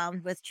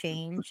overwhelmed with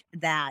change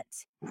that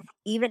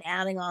even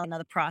adding on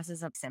another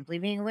process of simply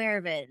being aware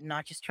of it,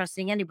 not just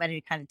trusting anybody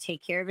to kind of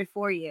take care of it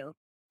for you,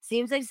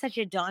 seems like such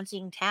a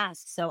daunting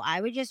task. So I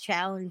would just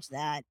challenge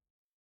that,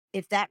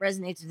 if that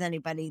resonates with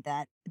anybody,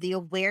 that the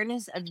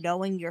awareness of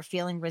knowing you're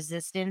feeling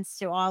resistance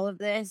to all of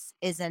this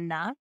is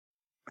enough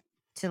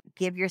to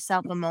give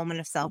yourself a moment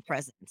of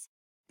self-presence,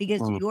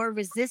 because your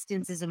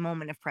resistance is a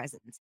moment of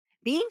presence.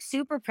 being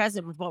super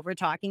present with what we're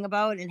talking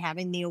about and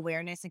having the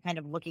awareness and kind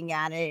of looking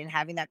at it and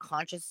having that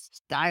conscious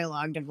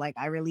dialogue of like,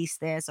 I release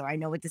this or I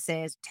know what this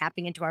is,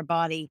 tapping into our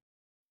body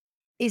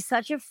is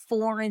such a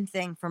foreign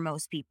thing for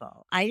most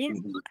people.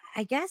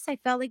 I guess I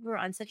felt like we were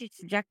on such a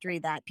trajectory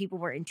that people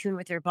were in tune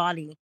with their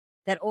body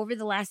that over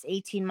the last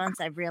 18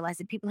 months, I've realized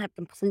that people have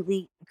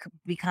completely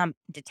become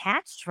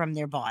detached from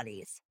their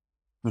bodies.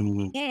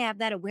 Mhm. Yeah, have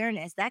that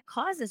awareness that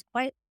causes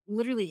quite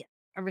literally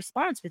a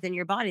response within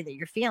your body that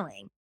you're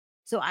feeling.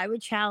 So I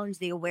would challenge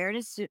the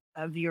awareness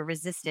of your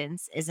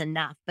resistance is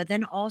enough, but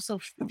then also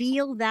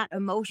feel that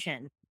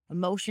emotion.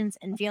 Emotions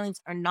and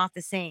feelings are not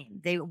the same.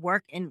 They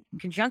work in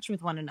conjunction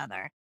with one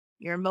another.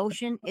 Your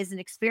emotion is an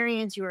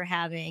experience you are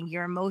having.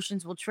 Your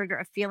emotions will trigger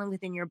a feeling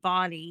within your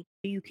body.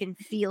 You can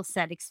feel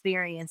said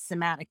experience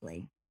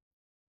somatically.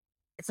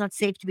 It's not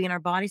safe to be in our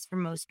bodies for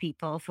most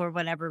people for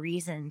whatever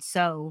reason.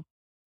 So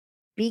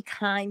be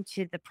kind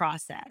to the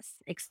process,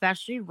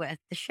 especially with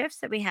the shifts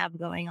that we have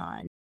going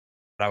on.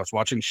 I was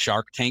watching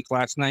Shark Tank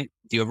last night.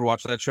 Do you ever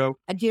watch that show?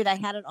 Dude, I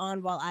had it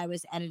on while I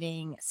was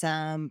editing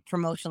some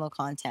promotional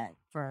content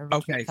for a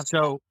retreat Okay, coming up.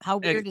 so How uh,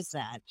 weird is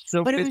that?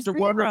 so But it was Mr. great,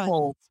 bro.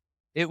 Wonderful,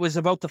 it was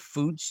about the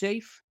food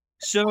safe.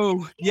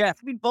 So yeah,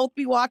 We'd both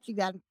be watching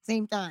that at the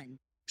same time.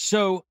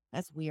 so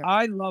That's weird.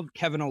 I love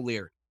Kevin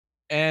O'Leary,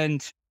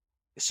 and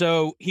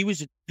so he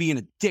was being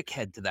a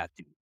dickhead to that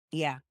dude,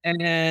 Yeah.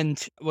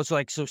 and was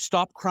like, "So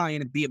stop crying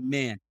and be a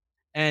man."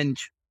 And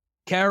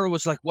Kara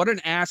was like, "What an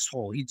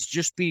asshole! He's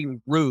just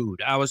being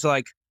rude." I was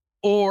like,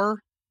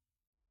 or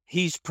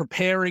he's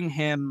preparing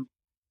him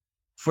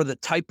for the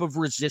type of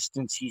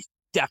resistance he's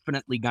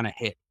definitely going to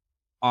hit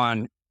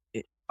on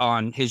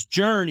on his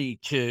journey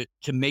to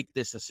make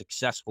this a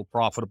successful,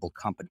 profitable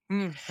company.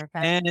 Perfect.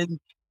 And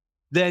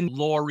then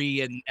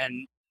Lori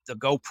and the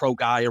GoPro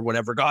guy or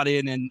whatever got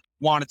in and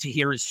wanted to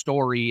hear his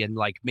story and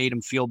like made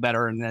him feel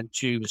better. And then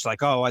she was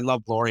like, "Oh, I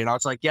love Lori," and I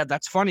was like, "Yeah,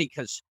 that's funny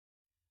because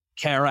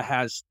Kara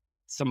has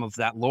some of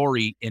that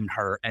Lori in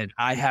her, and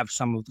I have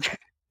some of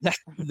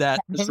that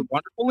Mr.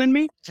 Wonderful in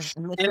me."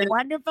 Mr.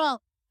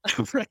 Wonderful.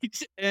 Right.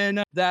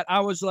 And that I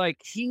was like,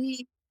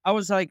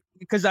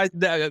 because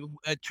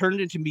it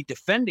turned into me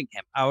defending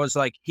him. I was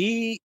like,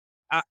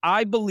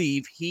 I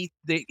believe he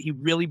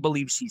really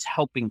believes he's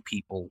helping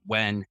people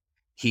when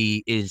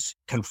he is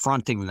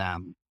confronting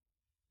them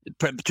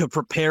to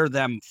prepare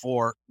them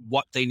for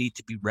what they need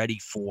to be ready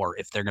for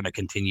if they're going to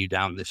continue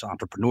down this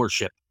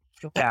entrepreneurship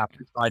path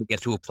to try to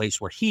get to a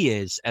place where he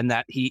is, and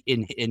that he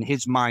in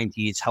his mind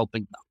he is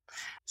helping them.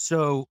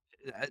 So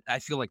I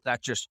feel like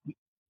that just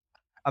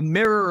a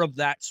mirror of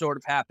that sort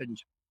of happened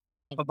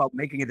about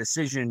making a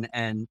decision,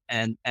 and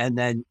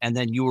then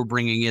you were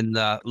bringing in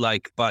the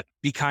like, but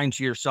be kind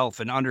to yourself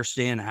and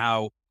understand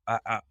how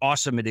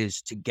awesome it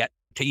is to get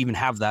to even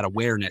have that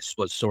awareness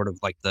was sort of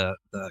like the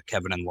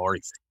Kevin and Lori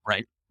thing,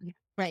 right?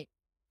 Right.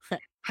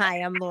 Hi,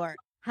 I'm Lori.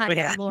 Hi, But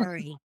yeah. I'm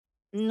Lori.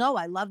 No,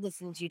 I love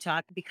listening to you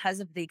talk because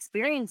of the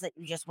experience that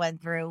you just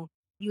went through.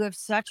 You have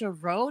such a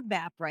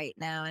roadmap right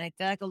now, and I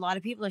feel like a lot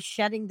of people are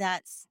shedding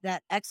that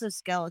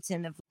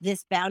exoskeleton of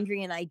this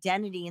boundary and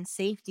identity and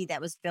safety that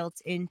was built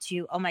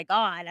into. Oh my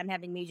God, I'm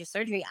having major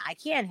surgery. I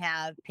can't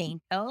have pain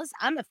pills.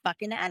 I'm a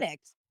fucking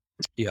addict.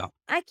 Yeah.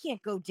 I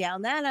can't go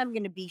down that. I'm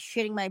going to be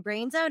shitting my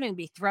brains out. I'm going to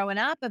be throwing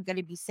up. I'm going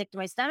to be sick to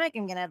my stomach.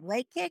 I'm going to have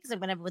leg kicks. I'm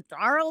going to have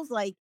withdrawals.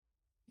 Like,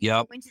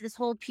 Yep. into this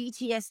whole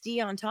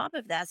PTSD on top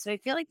of that. So I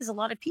feel like there's a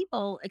lot of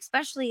people,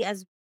 especially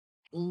as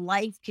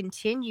life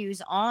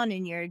continues on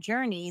in your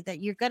journey, that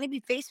you're going to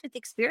be faced with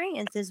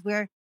experiences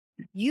where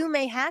you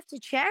may have to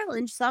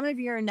challenge some of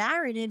your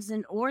narratives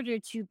in order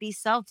to be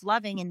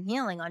self-loving and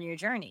healing on your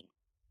journey.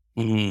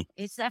 Mhm.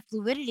 It's that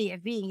fluidity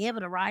of being able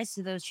to rise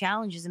to those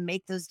challenges and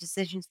make those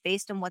decisions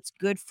based on what's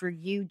good for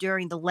you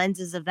during the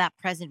lenses of that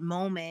present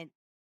moment,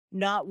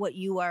 not what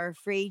you are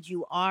afraid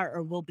you are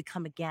or will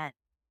become again.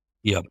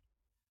 Yep.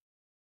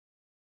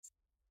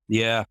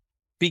 Yeah.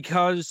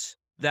 Because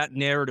that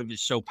narrative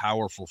is so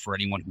powerful for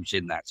anyone who's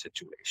in that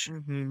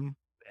situation. Mm-hmm.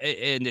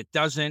 And it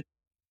doesn't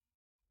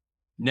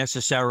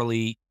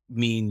necessarily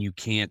mean you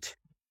can't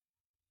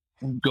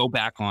go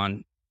back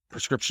on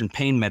prescription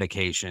pain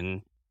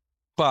medication,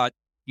 but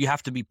you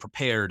have to be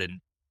prepared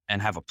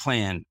and have a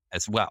plan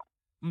as well.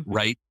 Mm-hmm.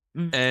 Right.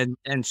 Mhm.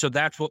 And so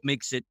that's what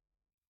makes it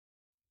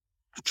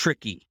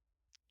tricky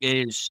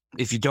is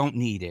if you don't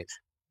need it,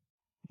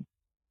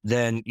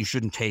 then you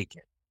shouldn't take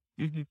it.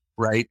 Mhm.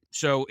 Right.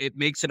 So it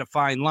makes it a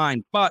fine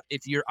line. But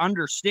if you're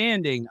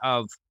understanding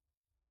of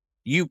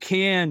you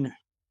can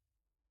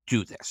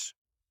do this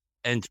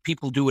and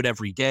people do it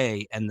every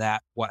day, and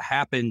that what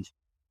happened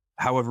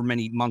however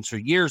many months or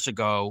years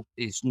ago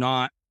is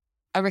not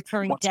A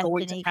recurring what's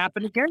going to destination.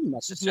 happen again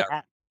necessarily.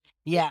 Yeah.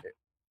 Yeah.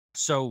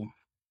 So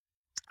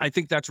I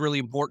think that's really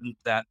important,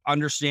 that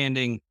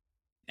understanding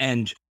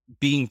and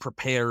being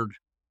prepared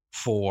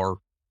for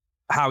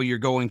how you're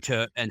going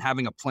to, and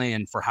having a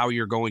plan for how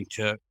you're going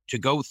to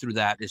go through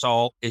that is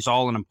all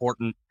an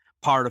important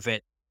part of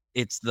it.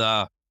 It's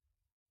the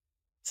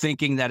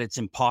thinking that it's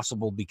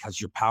impossible because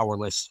you're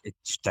powerless.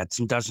 That's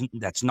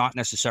not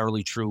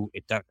necessarily true.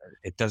 It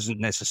doesn't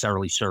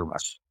necessarily serve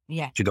us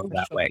Yeah. to go for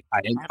that sure. way.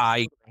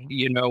 Absolutely.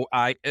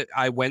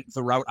 I went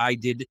the route I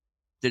did,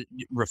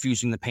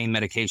 refusing the pain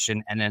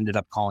medication, and ended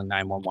up calling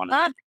 911.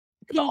 Ah,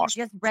 The you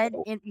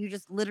hospital. you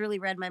just literally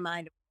read my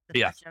mind. The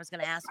Yeah. question I was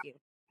going to ask you.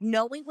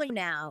 Knowing what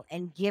now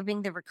and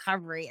giving the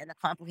recovery and the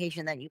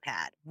complication that you've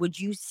had, would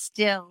you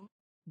still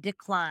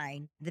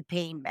decline the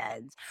pain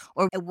meds?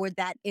 Or would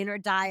that inner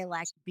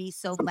dialect be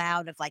so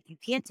loud of like, you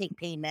can't take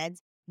pain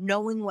meds,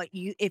 knowing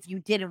if you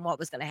didn't, what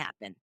was going to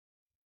happen?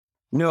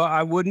 No,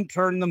 I wouldn't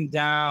turn them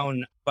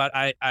down, but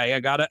I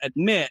gotta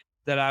admit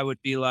that I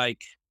would be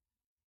like,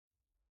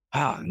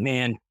 oh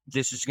man,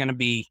 this is gonna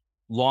be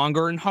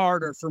longer and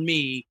harder for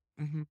me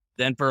Mhm.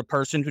 than for a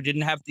person who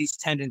didn't have these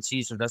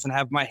tendencies or doesn't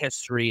have my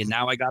history, and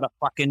now I gotta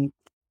fucking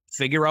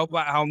figure out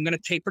how I'm gonna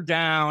taper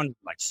down.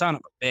 Like, son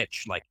of a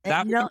bitch. Like,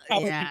 that would be how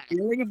I'd be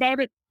feeling about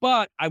it,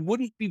 but I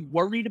wouldn't be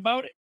worried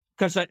about it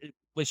because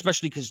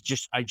especially because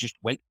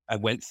I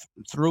went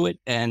through it,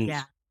 and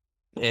Yeah.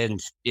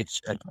 and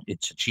it's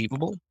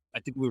achievable. I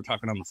think we were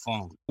talking on the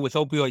phone with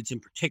opioids in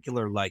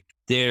particular. Like,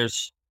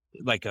 there's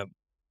like a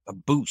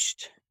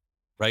boost,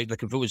 right?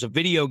 Like, if it was a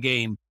video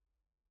game,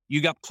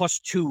 you got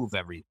 +2 of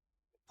everything,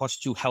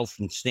 +2 health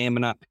and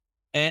stamina,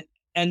 and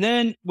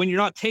then when you're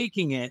not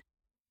taking it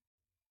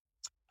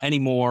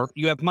anymore,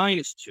 you have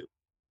 -2,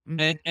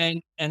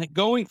 Mhm. and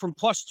going from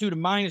 +2 to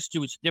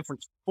 -2 is a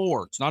difference of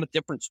 4. It's not a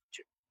difference of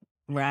 2.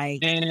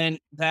 Right. And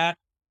that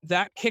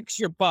kicks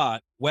your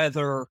butt,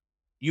 whether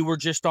you were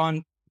just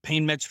on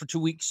pain meds for 2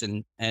 weeks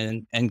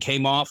and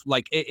came off.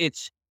 Like,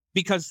 it's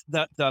because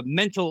the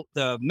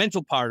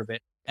mental part of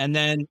it, and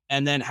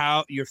then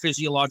how your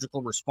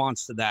physiological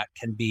response to that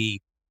can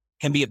be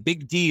a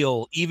big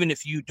deal, even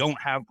if you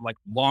don't have like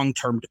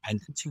long-term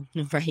dependency.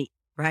 Right.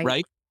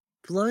 Right.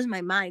 Blows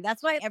my mind.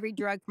 That's why every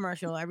drug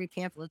commercial, every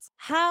pamphlet,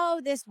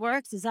 how this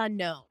works is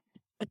unknown.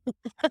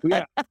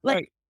 Yeah. Like,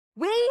 Right.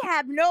 we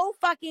have no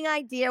fucking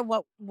idea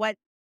what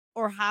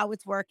or how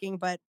it's working,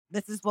 but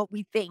this is what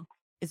we think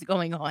is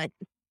going on.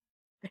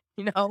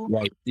 You know?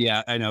 Right.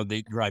 Yeah, I know,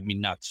 they drive me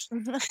nuts.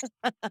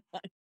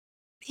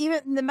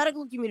 Even the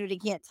medical community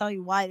can't tell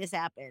you why this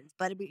happens.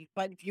 But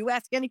if you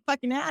ask any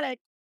fucking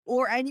addict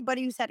or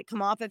anybody who's had to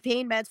come off of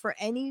pain meds for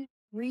any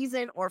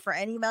reason or for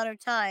any amount of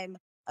time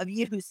of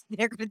use,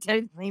 they're going to tell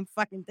you the same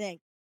fucking thing.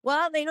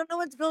 Well, they don't know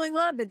what's going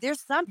on, but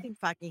there's something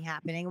fucking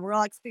happening. And we're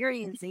all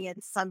experiencing it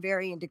to some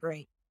varying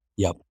degree.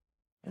 Yep.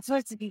 That's what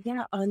it's,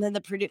 yeah. And then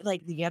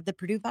you have the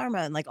Purdue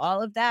Pharma and like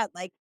all of that.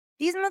 Like,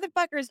 these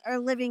motherfuckers are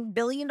living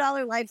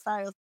billion-dollar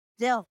lifestyles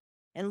still.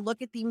 And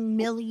look at the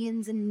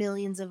millions and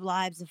millions of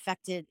lives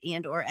affected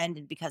and or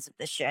ended because of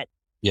this shit.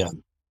 Yeah.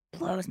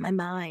 Blows my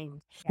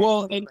mind.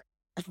 Well, and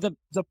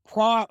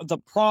the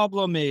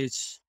problem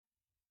is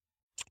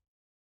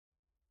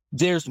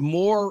there's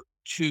more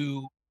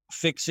to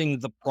fixing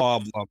the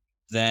problem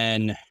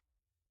than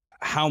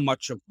how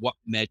much of what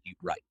med you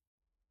write,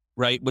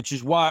 right? Which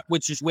is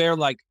where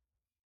like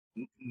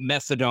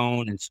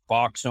methadone and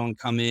Suboxone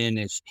come in.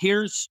 Is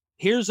here's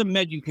a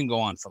med you can go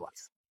on for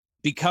life,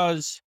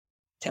 because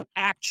to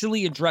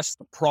actually address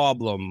the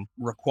problem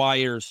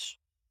requires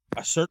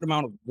a certain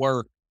amount of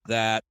work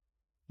that,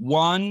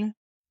 one,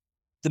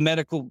 the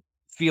medical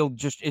field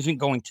just isn't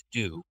going to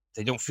do.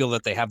 They don't feel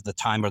that they have the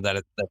time or that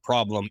it's the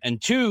problem.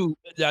 And two,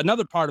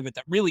 another part of it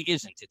that really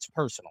isn't, it's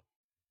personal,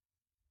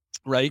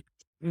 right?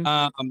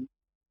 Mhm.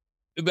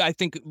 I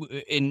think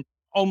in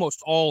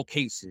almost all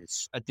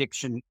cases,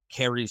 addiction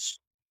carries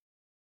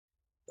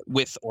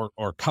with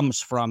or comes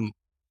from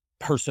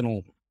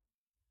personal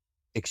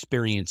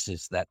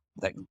experiences that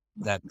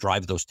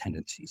drive those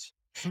tendencies.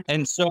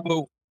 And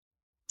so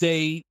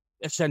they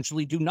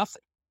essentially do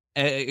nothing,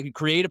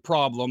 create a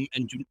problem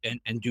and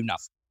do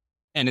nothing.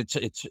 And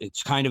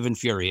it's kind of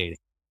infuriating.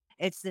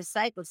 It's this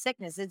cycle of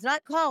sickness. It's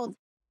not called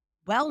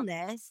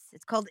wellness.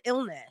 It's called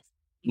illness.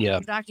 Yeah.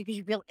 Your doctor because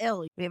you feel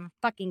ill. We have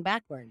fucking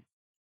backwards.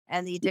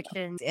 And the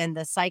addiction and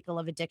the cycle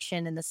of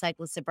addiction and the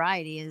cycle of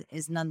sobriety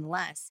is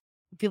nonetheless.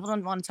 People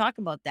don't want to talk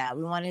about that.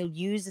 We want to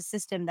use a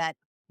system that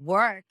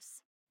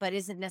works, but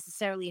isn't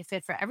necessarily a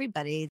fit for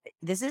everybody.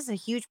 This is a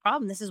huge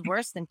problem. This is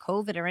worse than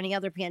COVID or any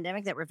other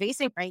pandemic that we're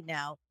facing right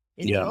now,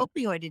 is the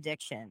opioid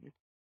addiction.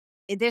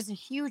 There's a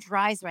huge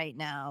rise right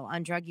now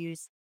on drug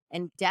use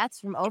and deaths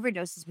from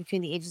overdoses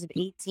between the ages of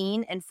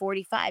 18 and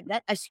 45.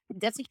 That's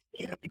a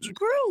huge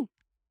group.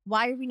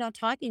 Why are we not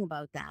talking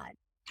about that?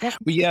 That's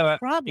Yeah,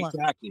 problem.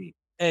 exactly.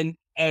 And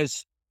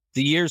as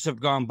the years have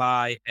gone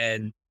by,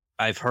 and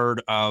I've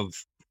heard of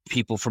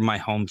people from my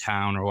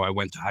hometown or who I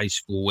went to high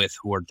school with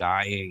who are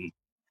dying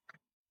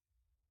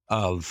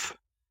of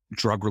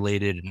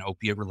drug-related and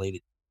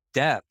opiate-related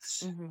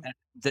deaths,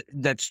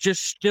 that's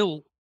just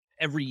still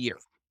every year.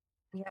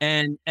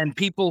 Yeah. And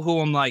people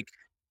who I'm like,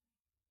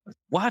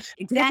 what?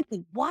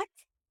 Exactly. What?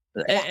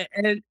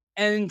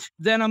 And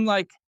then I'm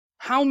like,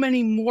 how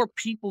many more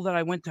people that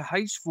I went to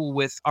high school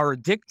with are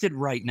addicted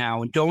right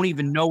now and don't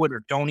even know it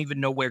or don't even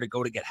know where to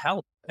go to get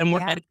help? And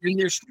and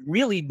there's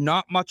really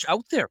not much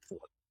out there for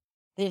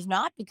them. There's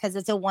not, because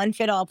it's a one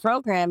fit all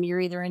program.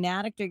 You're either an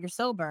addict or you're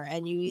sober,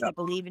 and you either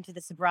believe into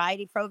the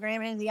sobriety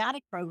program and the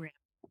addict program.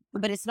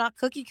 But it's not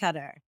cookie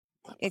cutter.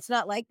 It's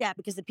not like that,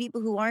 because the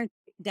people who aren't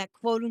that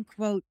quote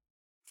unquote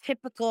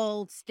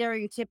typical,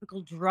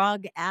 stereotypical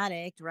drug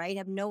addict, right,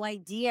 have no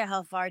idea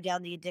how far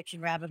down the addiction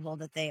rabbit hole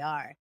that they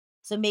are.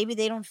 So maybe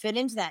they don't fit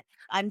into that.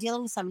 I'm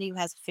dealing with somebody who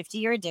has a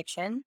 50-year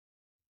addiction,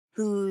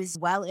 who's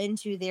well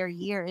into their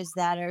years,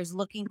 that is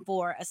looking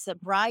for a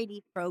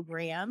sobriety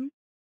program.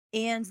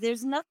 And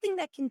there's nothing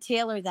that can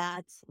tailor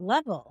that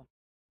level.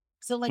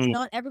 So, like, Mm.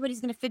 not everybody's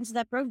going to fit into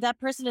that program. That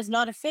person is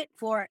not a fit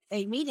for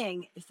a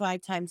meeting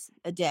 5 times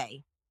a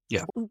day.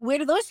 Yeah. Where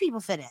do those people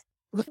fit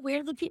in? Where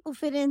do the people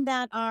fit in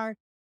that are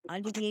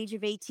under the age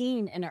of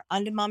 18 and are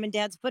under mom and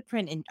dad's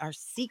footprint and are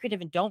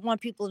secretive and don't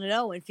want people to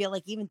know and feel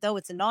like even though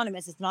it's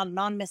anonymous, it's not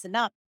anonymous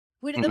enough?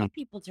 Where do those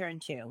people turn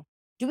to?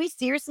 Do we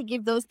seriously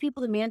give those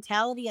people the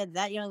mentality at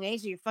that young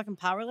age that you're fucking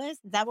powerless?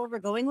 Is that what we're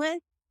going with?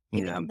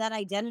 Giving Yeah. them that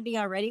identity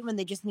already when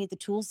they just need the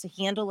tools to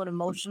handle an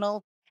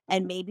emotional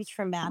and maybe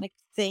traumatic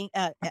thing,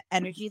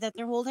 energy that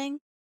they're holding?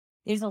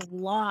 There's a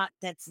lot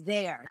that's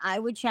there. I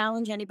would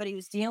challenge anybody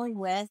who's dealing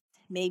with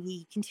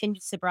maybe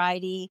continued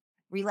sobriety,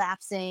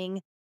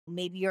 relapsing.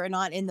 Maybe you're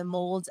not in the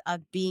mold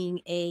of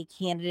being a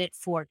candidate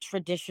for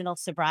traditional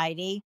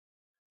sobriety.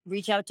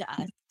 Reach out to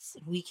us.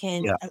 We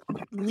can Yeah. at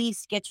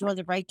least get you on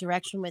the right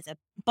direction with a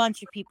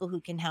bunch of people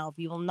who can help.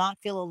 You will not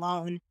feel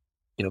alone.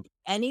 Yep.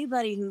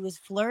 Anybody who is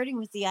flirting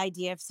with the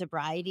idea of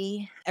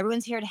sobriety,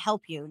 everyone's here to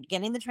help you,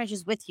 get in the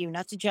trenches with you,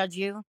 not to judge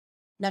you,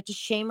 not to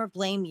shame or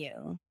blame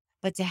you,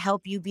 but to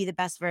help you be the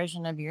best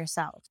version of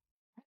yourself.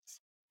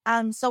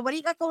 So what do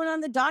you got going on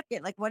the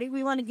docket? Like, what do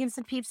we want to give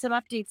some peeps some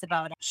updates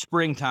about?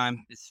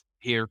 Springtime is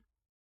here,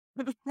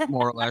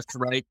 more or less,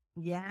 right?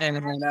 Yeah.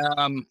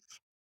 And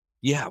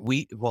yeah,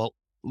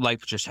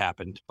 life just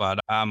happened, but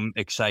I'm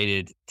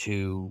excited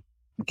to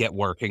get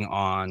working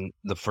on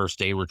the first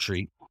day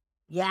retreat.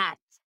 Yes.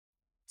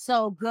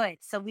 So good.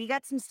 So we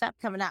got some stuff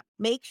coming up.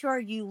 Make sure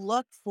you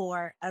look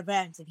for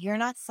events. If you're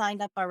not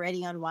signed up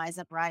already on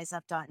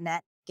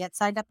wiseup.riseup.net, get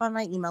signed up on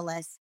my email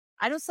list.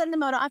 I don't send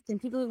them out often.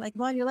 People are like,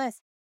 "Go on your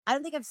list." I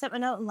don't think I've sent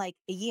one out in like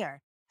a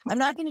year. I'm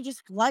not going to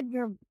just flood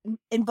your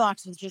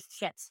inbox with just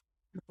shit.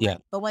 Yeah.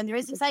 But when there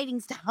is exciting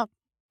stuff,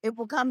 it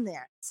will come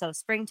there. So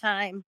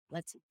springtime,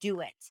 let's do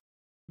it.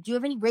 Do you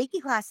have any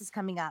Reiki classes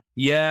coming up?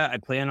 Yeah, I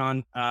plan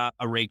on a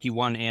Reiki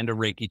 1 and a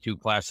Reiki 2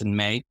 class in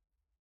May.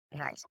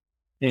 Nice.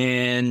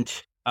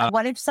 And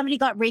What if somebody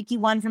got Reiki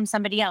 1 from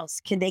somebody else?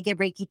 Can they get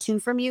Reiki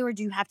 2 from you, or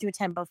do you have to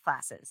attend both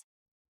classes?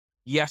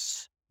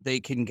 yes, they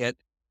can get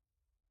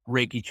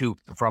Reiki 2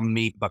 from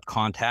me, but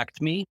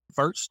contact me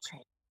first.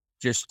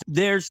 Just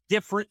there's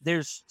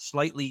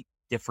slightly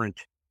different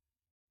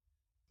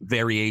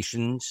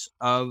variations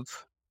of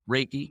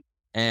Reiki.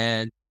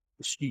 And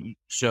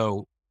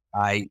so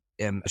I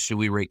am a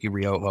Sui Reiki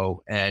Ryoho.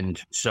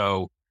 And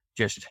so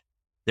just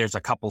there's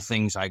a couple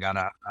things I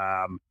gotta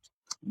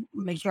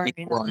Make sure make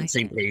sure we're on the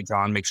same page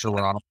on, make sure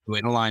we're on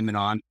in alignment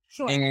on.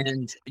 Sure.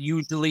 And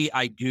usually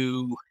I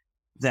do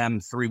them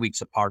 3 weeks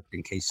apart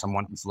in case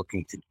someone is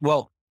looking to,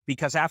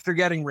 because after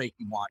getting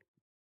Reiki 1,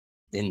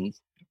 in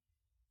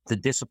the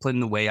discipline,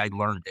 the way I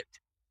learned it,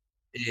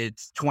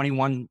 it's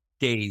 21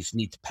 days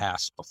need to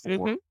pass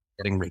before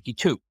getting Reiki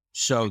 2.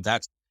 So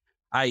that's,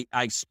 I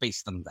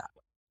space them that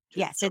way.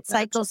 Yes, it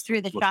cycles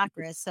through the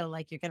chakras. So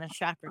like you're going to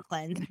chakra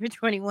cleanse for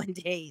 21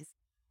 days.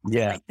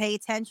 Yeah. Like, pay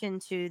attention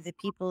to the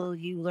people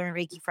you learn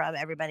Reiki from,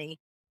 everybody.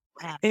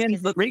 And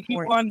because the it's Reiki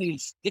important. 1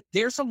 is,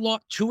 there's a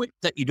lot to it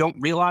that you don't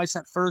realize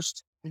at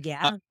first.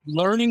 Yeah.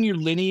 Learning your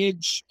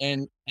lineage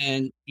and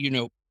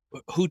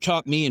who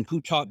taught me and who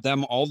taught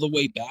them, all the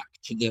way back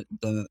to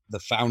the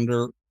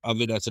founder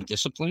of it as a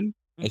discipline,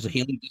 as a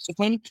healing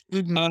discipline,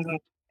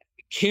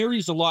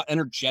 carries a lot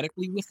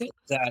energetically with it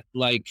that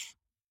like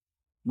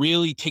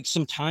really takes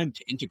some time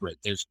to integrate.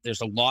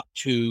 There's a lot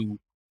to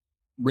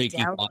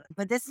Reiki.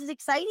 But this is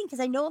exciting because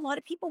I know a lot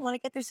of people want to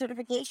get their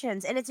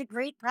certifications, and it's a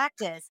great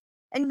practice.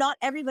 And not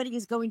everybody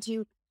is going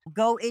to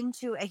go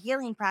into a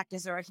healing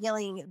practice or a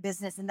healing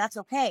business, and that's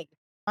okay.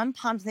 I'm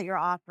pumped that you're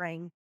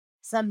offering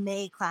some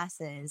May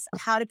classes.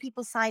 How do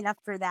people sign up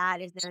for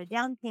that? Is there a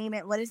down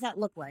payment? What does that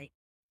look like?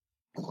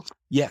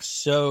 Yes.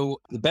 So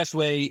the best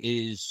way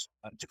is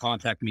to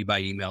contact me by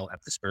email at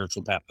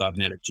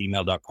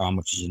thespiritualpath.net@gmail.com,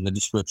 which is in the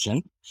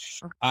description.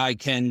 I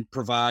can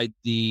provide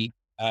the,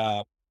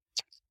 I'm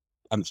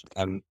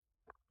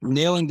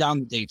nailing down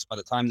the dates. By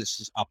the time this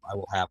is up, I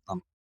will have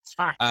them.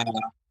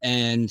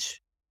 And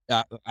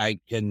I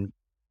can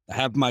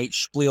have my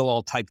spiel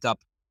all typed up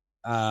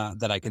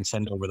that I can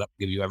send over that will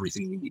give you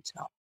everything you need to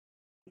know.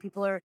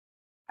 People are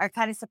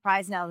kind of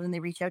surprised now when they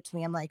reach out to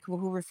me. I'm like, well,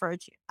 who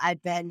referred you?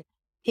 I've been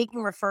taking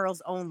referrals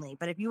only.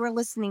 But if you are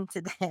listening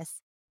to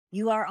this,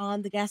 you are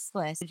on the guest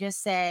list.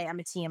 Just say I'm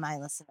a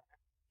TMI listener.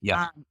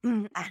 Yeah.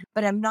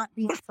 But I'm not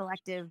being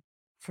selective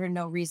for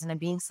no reason. I'm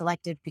being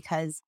selective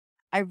because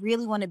I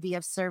really want to be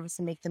of service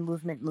and make the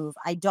movement move.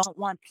 I don't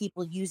want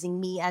people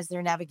using me as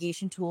their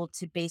navigation tool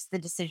to base the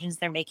decisions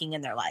they're making in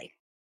their life.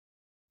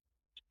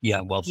 Yeah,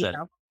 well said. You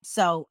know?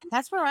 So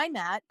that's where I'm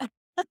at.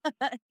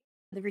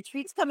 The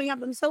retreat's coming up.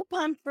 I'm so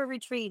pumped for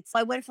retreats.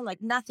 I went from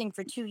like nothing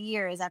for 2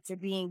 years after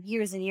being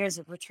years and years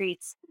of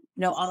retreats,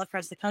 all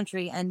across the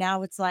country. And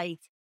now it's like,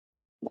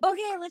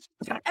 okay, let's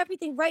start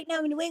everything right now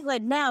in New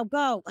England. Now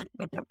go.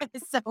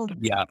 So,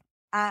 Yeah.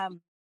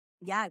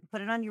 yeah,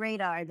 put it on your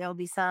radar. There'll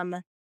be some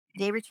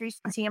day retreats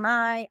from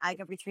TMI. I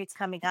got retreats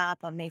coming up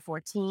on May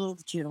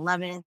 14th, June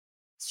 11th,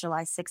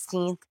 July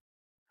 16th.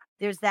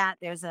 There's that.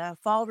 There's a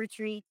fall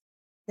retreat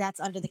that's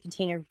under the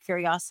Container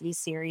Curiosity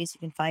series. You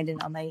can find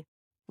it on my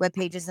web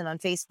pages and on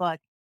Facebook.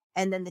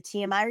 And then the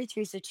TMI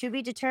retreats are to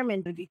be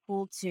determined. It would be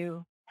cool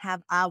to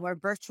have our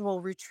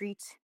virtual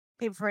retreat,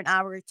 maybe for an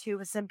hour or two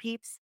with some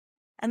peeps,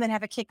 and then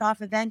have a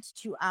kickoff event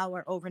to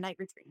our overnight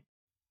retreat.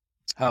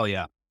 Hell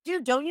yeah.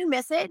 Dude, don't you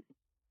miss it?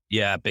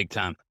 Yeah, big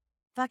time.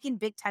 Fucking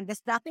big time.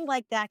 There's nothing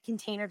like that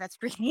container that's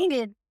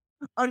created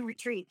on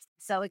retreats.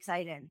 So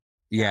excited.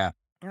 Yeah.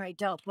 All right,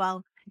 dope.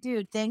 Well,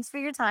 dude, thanks for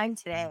your time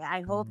today.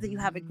 I hope that you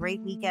have a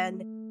great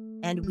weekend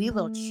and we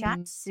will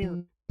chat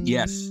soon.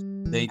 Yes.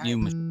 Thank you.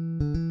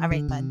 All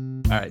right,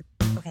 bud. All right.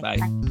 Okay.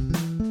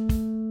 Bye.